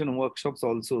simulation workshops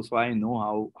also, so I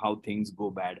know how things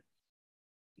go bad.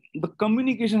 The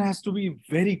communication has to be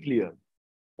very clear.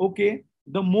 Okay,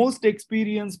 the most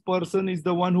experienced person is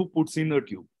the one who puts in the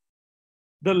tube.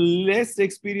 The less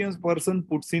experienced person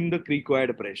puts in the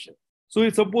cricoid pressure. So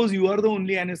suppose you are the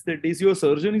only anesthetist, your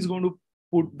surgeon is going to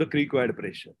put the cricoid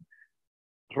pressure.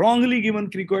 Wrongly given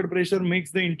cricoid pressure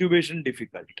makes the intubation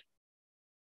difficult.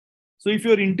 So if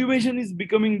your intubation is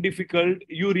becoming difficult,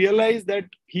 you realize that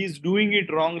he is doing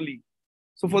it wrongly.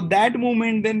 So for that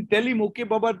moment, then tell him, okay,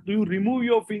 Baba, you remove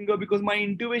your finger because my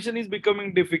intubation is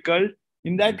becoming difficult.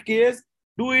 In that case,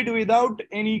 do it without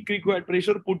any cricoid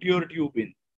pressure, put your tube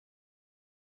in.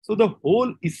 So the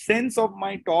whole essence of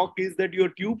my talk is that your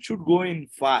tube should go in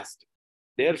fast.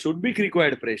 There should be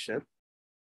cricoid pressure.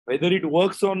 Whether it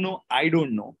works or no, I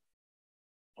don't know.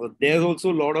 But there's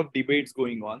also a lot of debates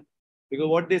going on. Because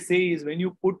what they say is when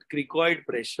you put cricoid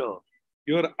pressure,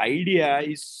 your idea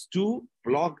is to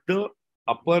block the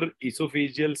upper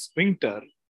esophageal sphincter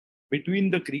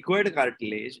between the cricoid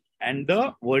cartilage and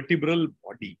the vertebral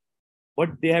body. But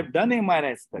they have done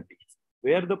MRI studies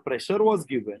where the pressure was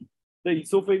given, the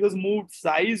esophagus moved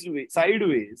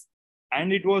sideways,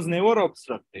 and it was never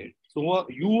obstructed. So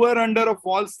you were under a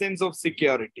false sense of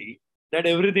security that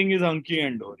everything is hunky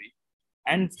and dory,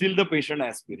 and still the patient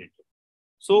aspirated.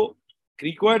 So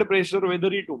cricoid pressure,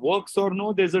 whether it works or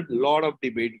no, there's a lot of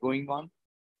debate going on.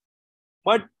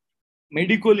 But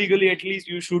medico-legally, at least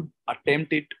you should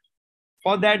attempt it.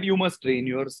 For that, you must train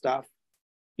your staff.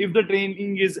 If the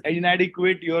training is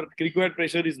inadequate, your cricoid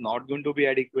pressure is not going to be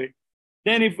adequate.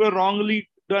 Then if you're wrongly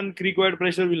done, cricoid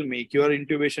pressure will make your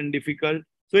intubation difficult.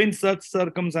 So in such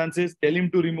circumstances, tell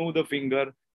him to remove the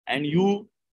finger and you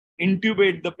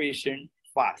intubate the patient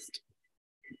fast.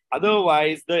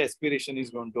 Otherwise, the aspiration is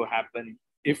going to happen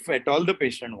if at all the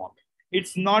patient vomits.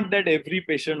 It's not that every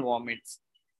patient vomits,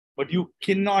 but you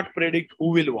cannot predict who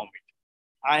will vomit.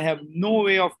 I have no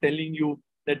way of telling you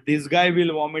that this guy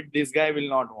will vomit, this guy will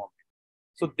not vomit.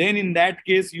 So then in that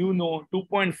case,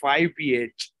 2.5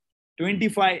 pH,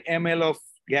 25 ml of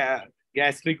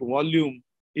gastric volume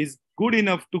is good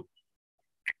enough to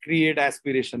create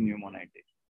aspiration pneumonitis.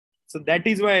 So that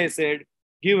is why I said,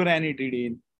 give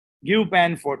ranitidine, give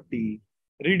PAN 40,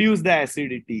 reduce the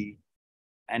acidity,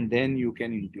 and then you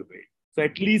can intubate. So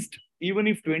at least even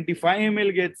if 25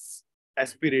 ml gets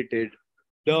aspirated,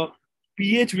 the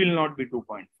pH will not be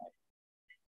 2.5.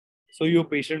 So your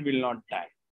patient will not die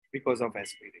because of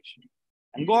aspiration.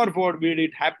 And God forbid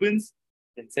it happens,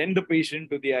 then send the patient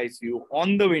to the ICU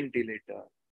on the ventilator,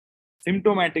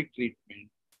 symptomatic treatment,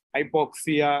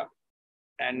 hypoxia,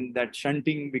 and that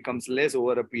shunting becomes less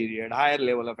over a period, higher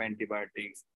level of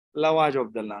antibiotics, lavage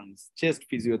of the lungs, chest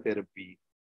physiotherapy,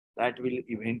 that will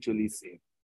eventually save.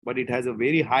 But it has a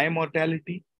very high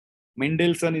mortality.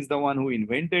 Mendelssohn is the one who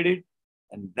invented it.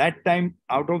 And that time,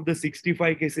 out of the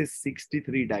 65 cases,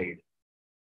 63 died.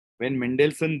 When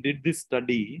Mendelssohn did this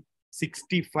study,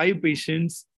 65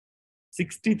 patients,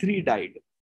 63 died.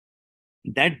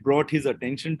 That brought his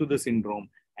attention to the syndrome.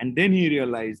 And then he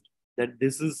realized that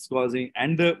this is causing,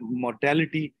 and the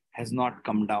mortality has not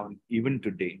come down even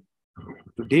today.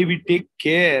 Today, we take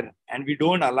care and we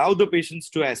don't allow the patients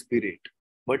to aspirate.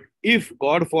 But if,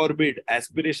 God forbid,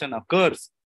 aspiration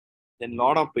occurs, then a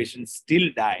lot of patients still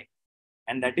die.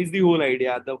 And that is the whole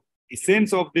idea. The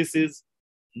essence of this is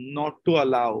not to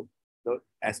allow the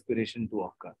aspiration to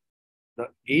occur. The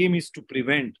aim is to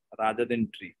prevent rather than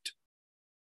treat.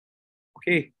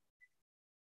 Okay.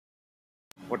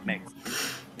 What next?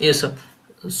 Yes, sir.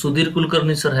 Sudhir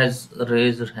Kulkarni sir has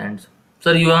raised her hands.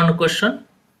 Sir, you have a question?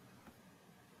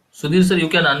 Sudhir sir, you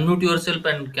can unmute yourself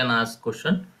and can ask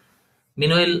question.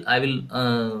 Meanwhile, I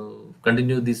will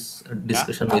continue this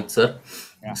discussion with sir.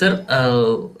 Yeah.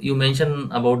 Sir, you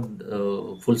mentioned about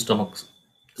full stomach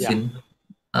sin.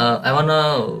 I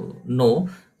wanna know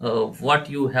what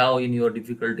you have in your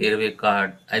difficult airway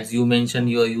card. As you mentioned,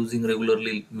 you are using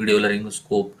regularly video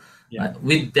laryngoscope.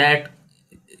 With that,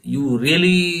 you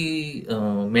really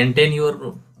maintain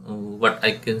your what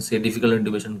I can say difficult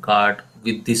intubation card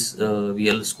with this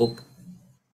VL scope.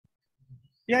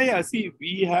 Yeah. See,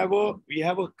 we have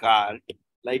a cart,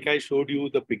 like I showed you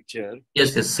the picture.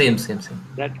 Yes, same.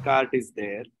 That cart is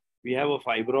there. We have a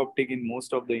fiber optic in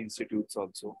most of the institutes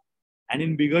also. And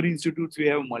in bigger institutes, we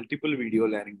have multiple video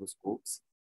laryngoscopes.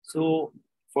 So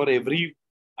for every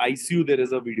ICU, there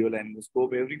is a video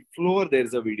laryngoscope. Every floor, there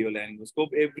is a video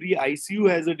laryngoscope. Every ICU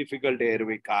has a difficult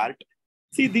airway cart.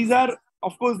 See, these are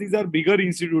bigger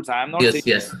institutes. I am not saying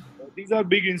Yes. these are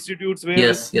big institutes where,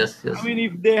 Yes. I mean,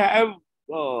 if they have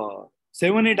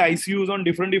 7-8 ICUs on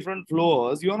different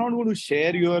floors, you are not going to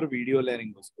share your video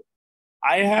laryngoscope.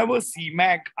 I have a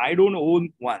CMAC. I don't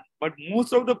own one, but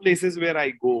most of the places where I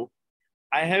go,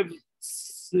 I have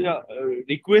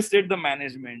requested the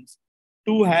management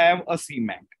to have a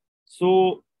CMAC.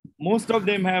 So most of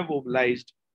them have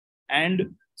obliged.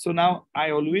 And so now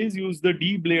I always use the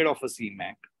D blade of a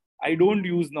CMAC. I don't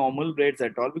use normal blades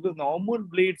at all because normal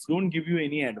blades don't give you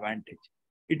any advantage.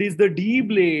 It is the D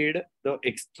blade, the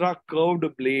extra curved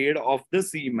blade of the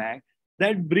CMAC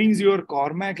that brings your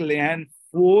Cormac-Lehan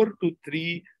 4 to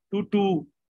 3 to 2,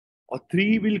 or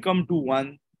 3 will come to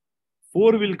 1,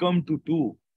 4 will come to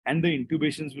 2, and the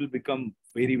intubations will become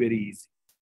very, very easy.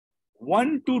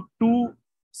 1 to 2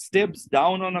 steps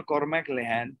down on a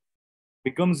Cormac-Lehan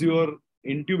becomes your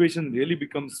intubation really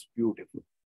becomes beautiful.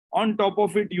 On top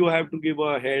of it, you have to give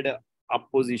a head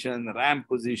up position, ramp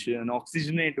position,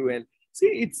 oxygenate well. See,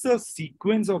 it's a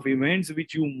sequence of events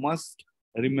which you must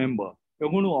remember. You're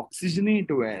going to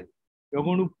oxygenate well. You're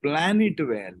going to plan it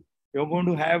well. You're going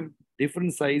to have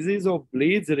different sizes of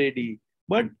blades ready.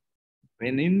 But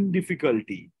when in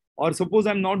difficulty, or suppose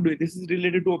I'm not doing, this is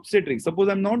related to obstetrics. Suppose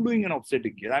I'm not doing an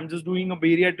obstetric case. I'm just doing a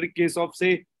bariatric case of,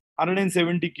 say,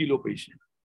 170 kilo patient.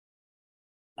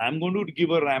 I'm going to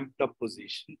give a ramped up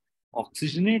position,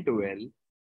 oxygenate well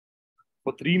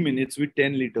for 3 minutes with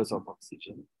 10 liters of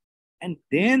oxygen. And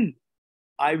then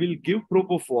I will give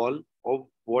propofol of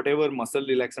whatever muscle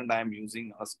relaxant I am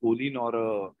using, a scoline or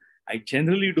a, I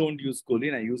generally don't use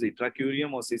scoline. I use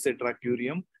itracurium or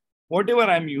cisatracurium, whatever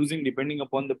I'm using depending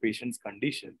upon the patient's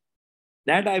condition.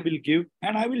 That I will give,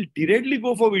 and I will directly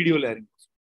go for video laryngoscopy.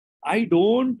 I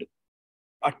don't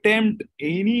attempt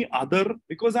any other,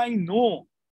 because I know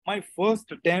my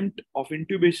first attempt of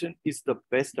intubation is the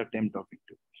best attempt of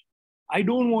intubation. I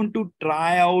don't want to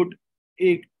try out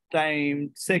a time,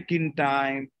 second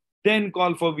time, then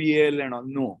call for VL and all.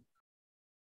 No.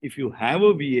 If you have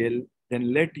a VL,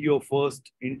 then let your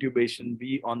first intubation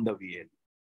be on the VL.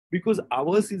 Because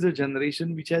ours is a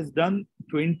generation which has done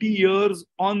 20 years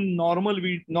on normal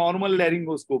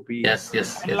laryngoscopy. Yes,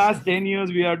 yes, And yes. last 10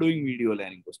 years, we are doing video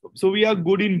laryngoscopy. So we are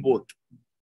good in both.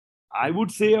 I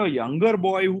would say a younger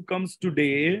boy who comes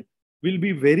today will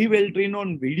be very well trained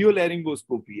on video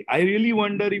laryngoscopy. I really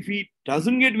wonder, if he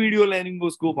doesn't get video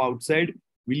laryngoscope outside,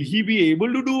 will he be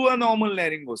able to do a normal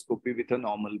laryngoscopy with a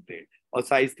normal blade, a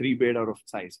size 3 blade or a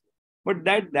size 4?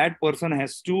 But that person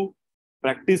has to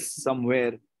practice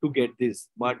somewhere to get this.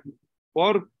 But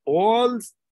for all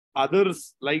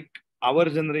others, like our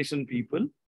generation people,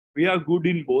 we are good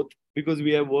in both, because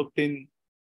we have worked in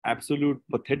absolute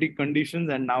pathetic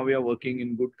conditions and now we are working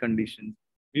in good conditions.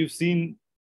 We've seen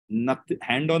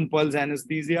hand on pulse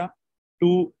anesthesia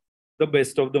to the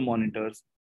best of the monitors.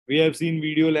 We have seen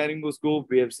video laryngoscope,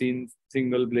 we have seen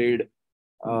single blade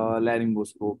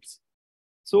laryngoscopes.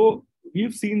 So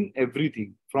we've seen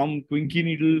everything from Twinkie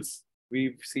needles,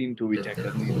 we've seen to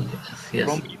Whitaker needles. Yes.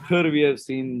 From ether, we have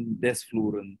seen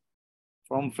desfluran.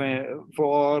 From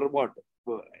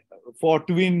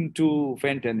Fortwin to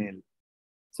fentanyl.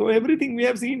 So everything we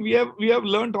have seen, we have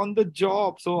learned on the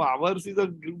job. So ours is a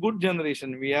good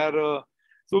generation. We are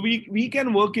so we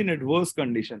can work in adverse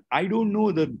condition. I don't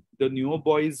know that the newer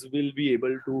boys will be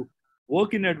able to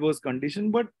work in adverse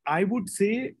condition, but I would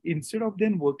say, instead of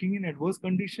them working in adverse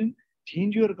condition,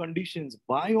 change your conditions,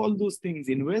 buy all those things,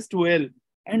 invest well,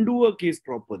 and do a case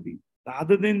properly,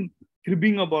 rather than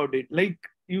cribbing about it. Like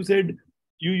you said,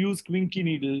 you use Twinkie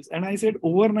needles. And I said,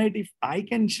 overnight, if I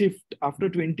can shift after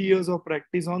 20 years of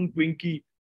practice on Twinkie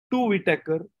to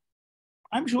Whitaker,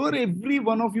 I'm sure every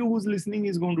one of you who's listening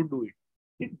is going to do it.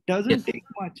 It doesn't take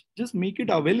much. Just make it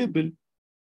available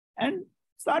and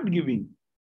start giving.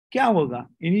 क्या होगा?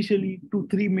 Initially,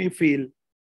 2-3 may fail.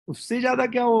 उससे ज़्यादा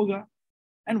क्या होगा?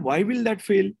 And why will that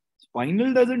fail?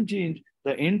 Spinal doesn't change.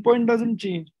 The endpoint doesn't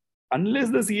change. Unless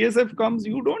the CSF comes,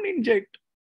 you don't inject.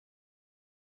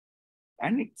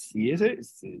 And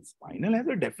spinal has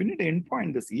a definite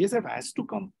endpoint. The CSF has to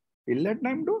come. Till that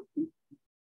time, don't.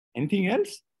 Anything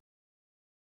else?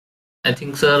 I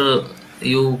think, sir,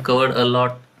 you covered a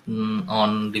lot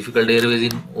on difficult airways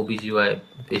in OBGY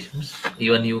patients.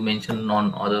 Even you mentioned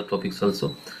on other topics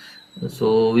also.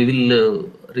 So we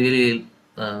will really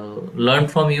learn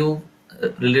from you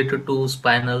related to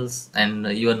spinals, and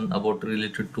even about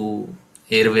related to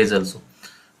airways also.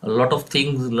 A lot of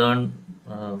things learned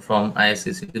from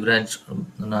ISAC branch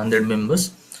Nanded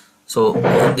members. So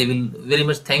they will very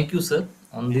much thank you, sir.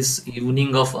 On this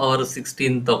evening of our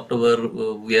 16th October,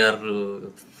 we are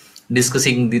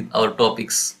discussing our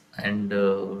topics and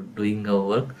doing our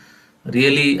work.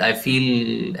 Really, I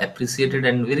feel appreciated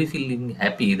and very feeling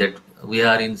happy that we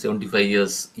are in 75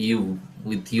 years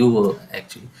with you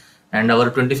actually, and our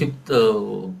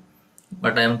 25th.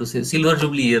 What I am to say, silver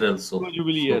jubilee year also. Silver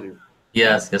jubilee year.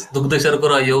 Yes, yes. दुग्ध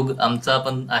शर्करा योग आमचा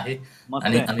पण आहे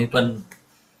आणि आम्ही पण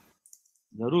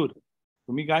जरूर.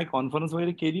 तुम्ही काय कॉन्फरन्स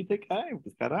वगैरे केली ते काय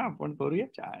करा, आपण करूया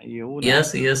येऊ.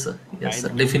 Yes yes yes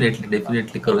sir,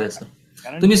 definitely करूया सर.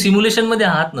 तुम्ही सिम्युलेशन मध्ये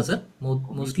आहात ना सर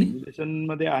मोस्टली? सिम्युलेशन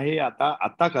मध्ये आहे.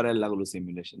 आता करायला लागलो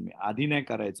सिम्युलेशन. मी आधी नाही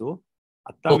करायचो,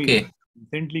 आता मी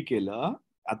रिसेंटली केलं.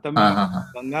 आता मी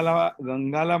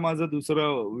गंगाला माझं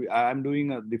दुसरं, I am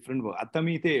doing a different work. आता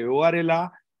मी इथे ORA ला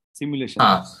सिम्युलेशन,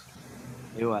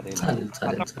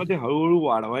 हळूहळू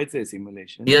वाढवायचंय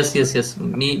सिम्युलेशन. येस येस येस,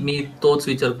 मी तोच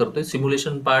विचार करतोय.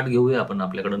 सिम्युलेशन पार्ट घेऊया आपण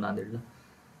आपल्याकडे नांदेडला,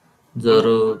 जर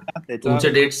तुमचे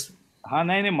डेट्स. हा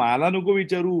नाही मला नको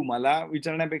विचारू. मला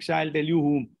विचारण्यापेक्षा आय टेल यू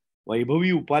हुम.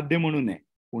 वैभवी उपाध्ये म्हणून आहे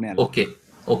पुण्याला. Okay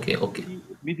okay okay.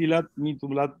 मी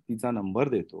तुला तिचा नंबर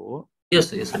देतो.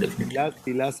 येस येस,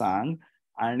 तिला सांग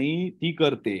आणि ती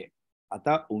करते.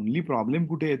 आता ओनली प्रॉब्लेम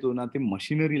कुठे येतो ना, ते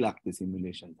मशिनरी लागते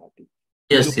सिम्युलेशनसाठी.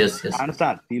 येस येस येस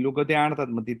ती लोक ते आणतात,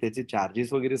 मग ती त्याचे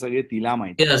चार्जेस वगैरे सगळे तिला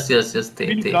माहिती. येस येस येस ते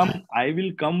ते I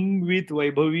will come with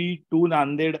Vaibhavi to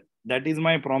Nanded. That is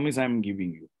my promise I am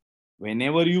giving you.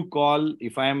 Whenever you call,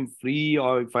 if I am free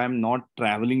or if I am not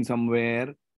traveling somewhere,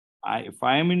 if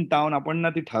I am in town, आपण ना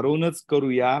ती ठरवूनच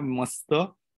करूया मस्त.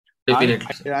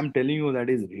 Definitely And I'm telling you that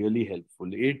is really helpful.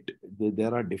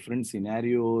 There are different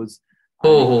scenarios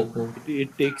हो आणि हो हो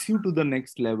it takes you to the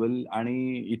next level. आणि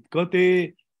इतकं ते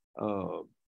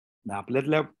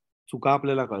आपल्यातल्या चुका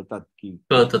आपल्याला कळतात की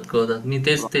कळतात मी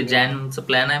तेच ते जॅनचं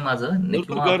प्लॅन आहे माझं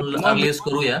किंवा आपण अर्लीस्ट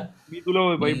करूया. मी तुला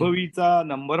वैभवीचा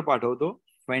नंबर पाठवतो.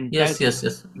 Yes fantastic. Yes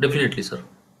yes definitely sir.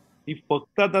 ती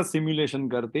फक्त आता सिम्युलेशन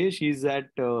करते. She is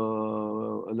at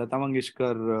Lata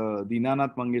Mangeshkar,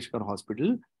 Dinanath Mangeshkar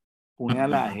hospital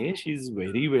पुण्याला आहे. She is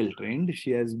very well trained.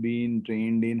 She has been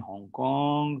trained in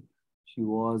हाँगकाँग. She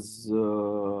was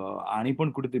आणि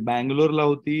पण कुठे बँगलोरला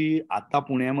होती, आता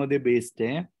पुण्यामध्ये बेस्ड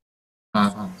आहे.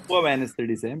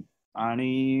 अॅनेस्थेटिस आहे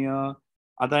आणि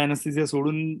आता अॅनेस्थेसिया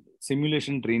सोडून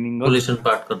सिम्युलेशन ट्रेनिंग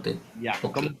पार्ट करते. या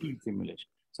complete simulation.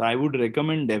 So I would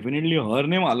recommend definitely her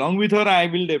name. Along with her, I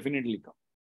will definitely come.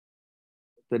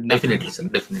 Definitely, sir.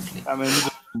 Definitely.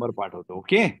 Number पाठवतो.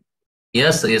 Okay.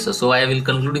 Yes, yes, sir. So I will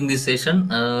concluding this session.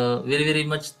 Very, very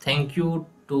much thank you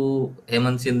to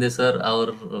Hemant Shinde sir,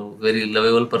 our very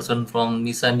lovable person from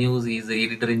MISA News. He is the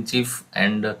editor-in-chief,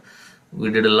 and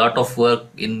we did a lot of work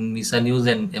in MISA News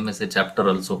and MSA chapter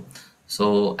also.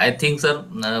 So I think, sir,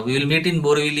 we will meet in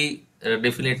Borivali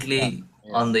definitely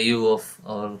on the eve of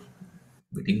our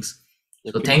meetings.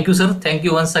 So thank you, sir. Thank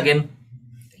you once again.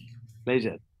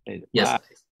 Pleasure. Yes.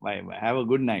 Bye. Have a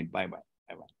good night. Bye.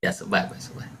 Yes. Bye.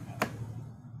 Bye.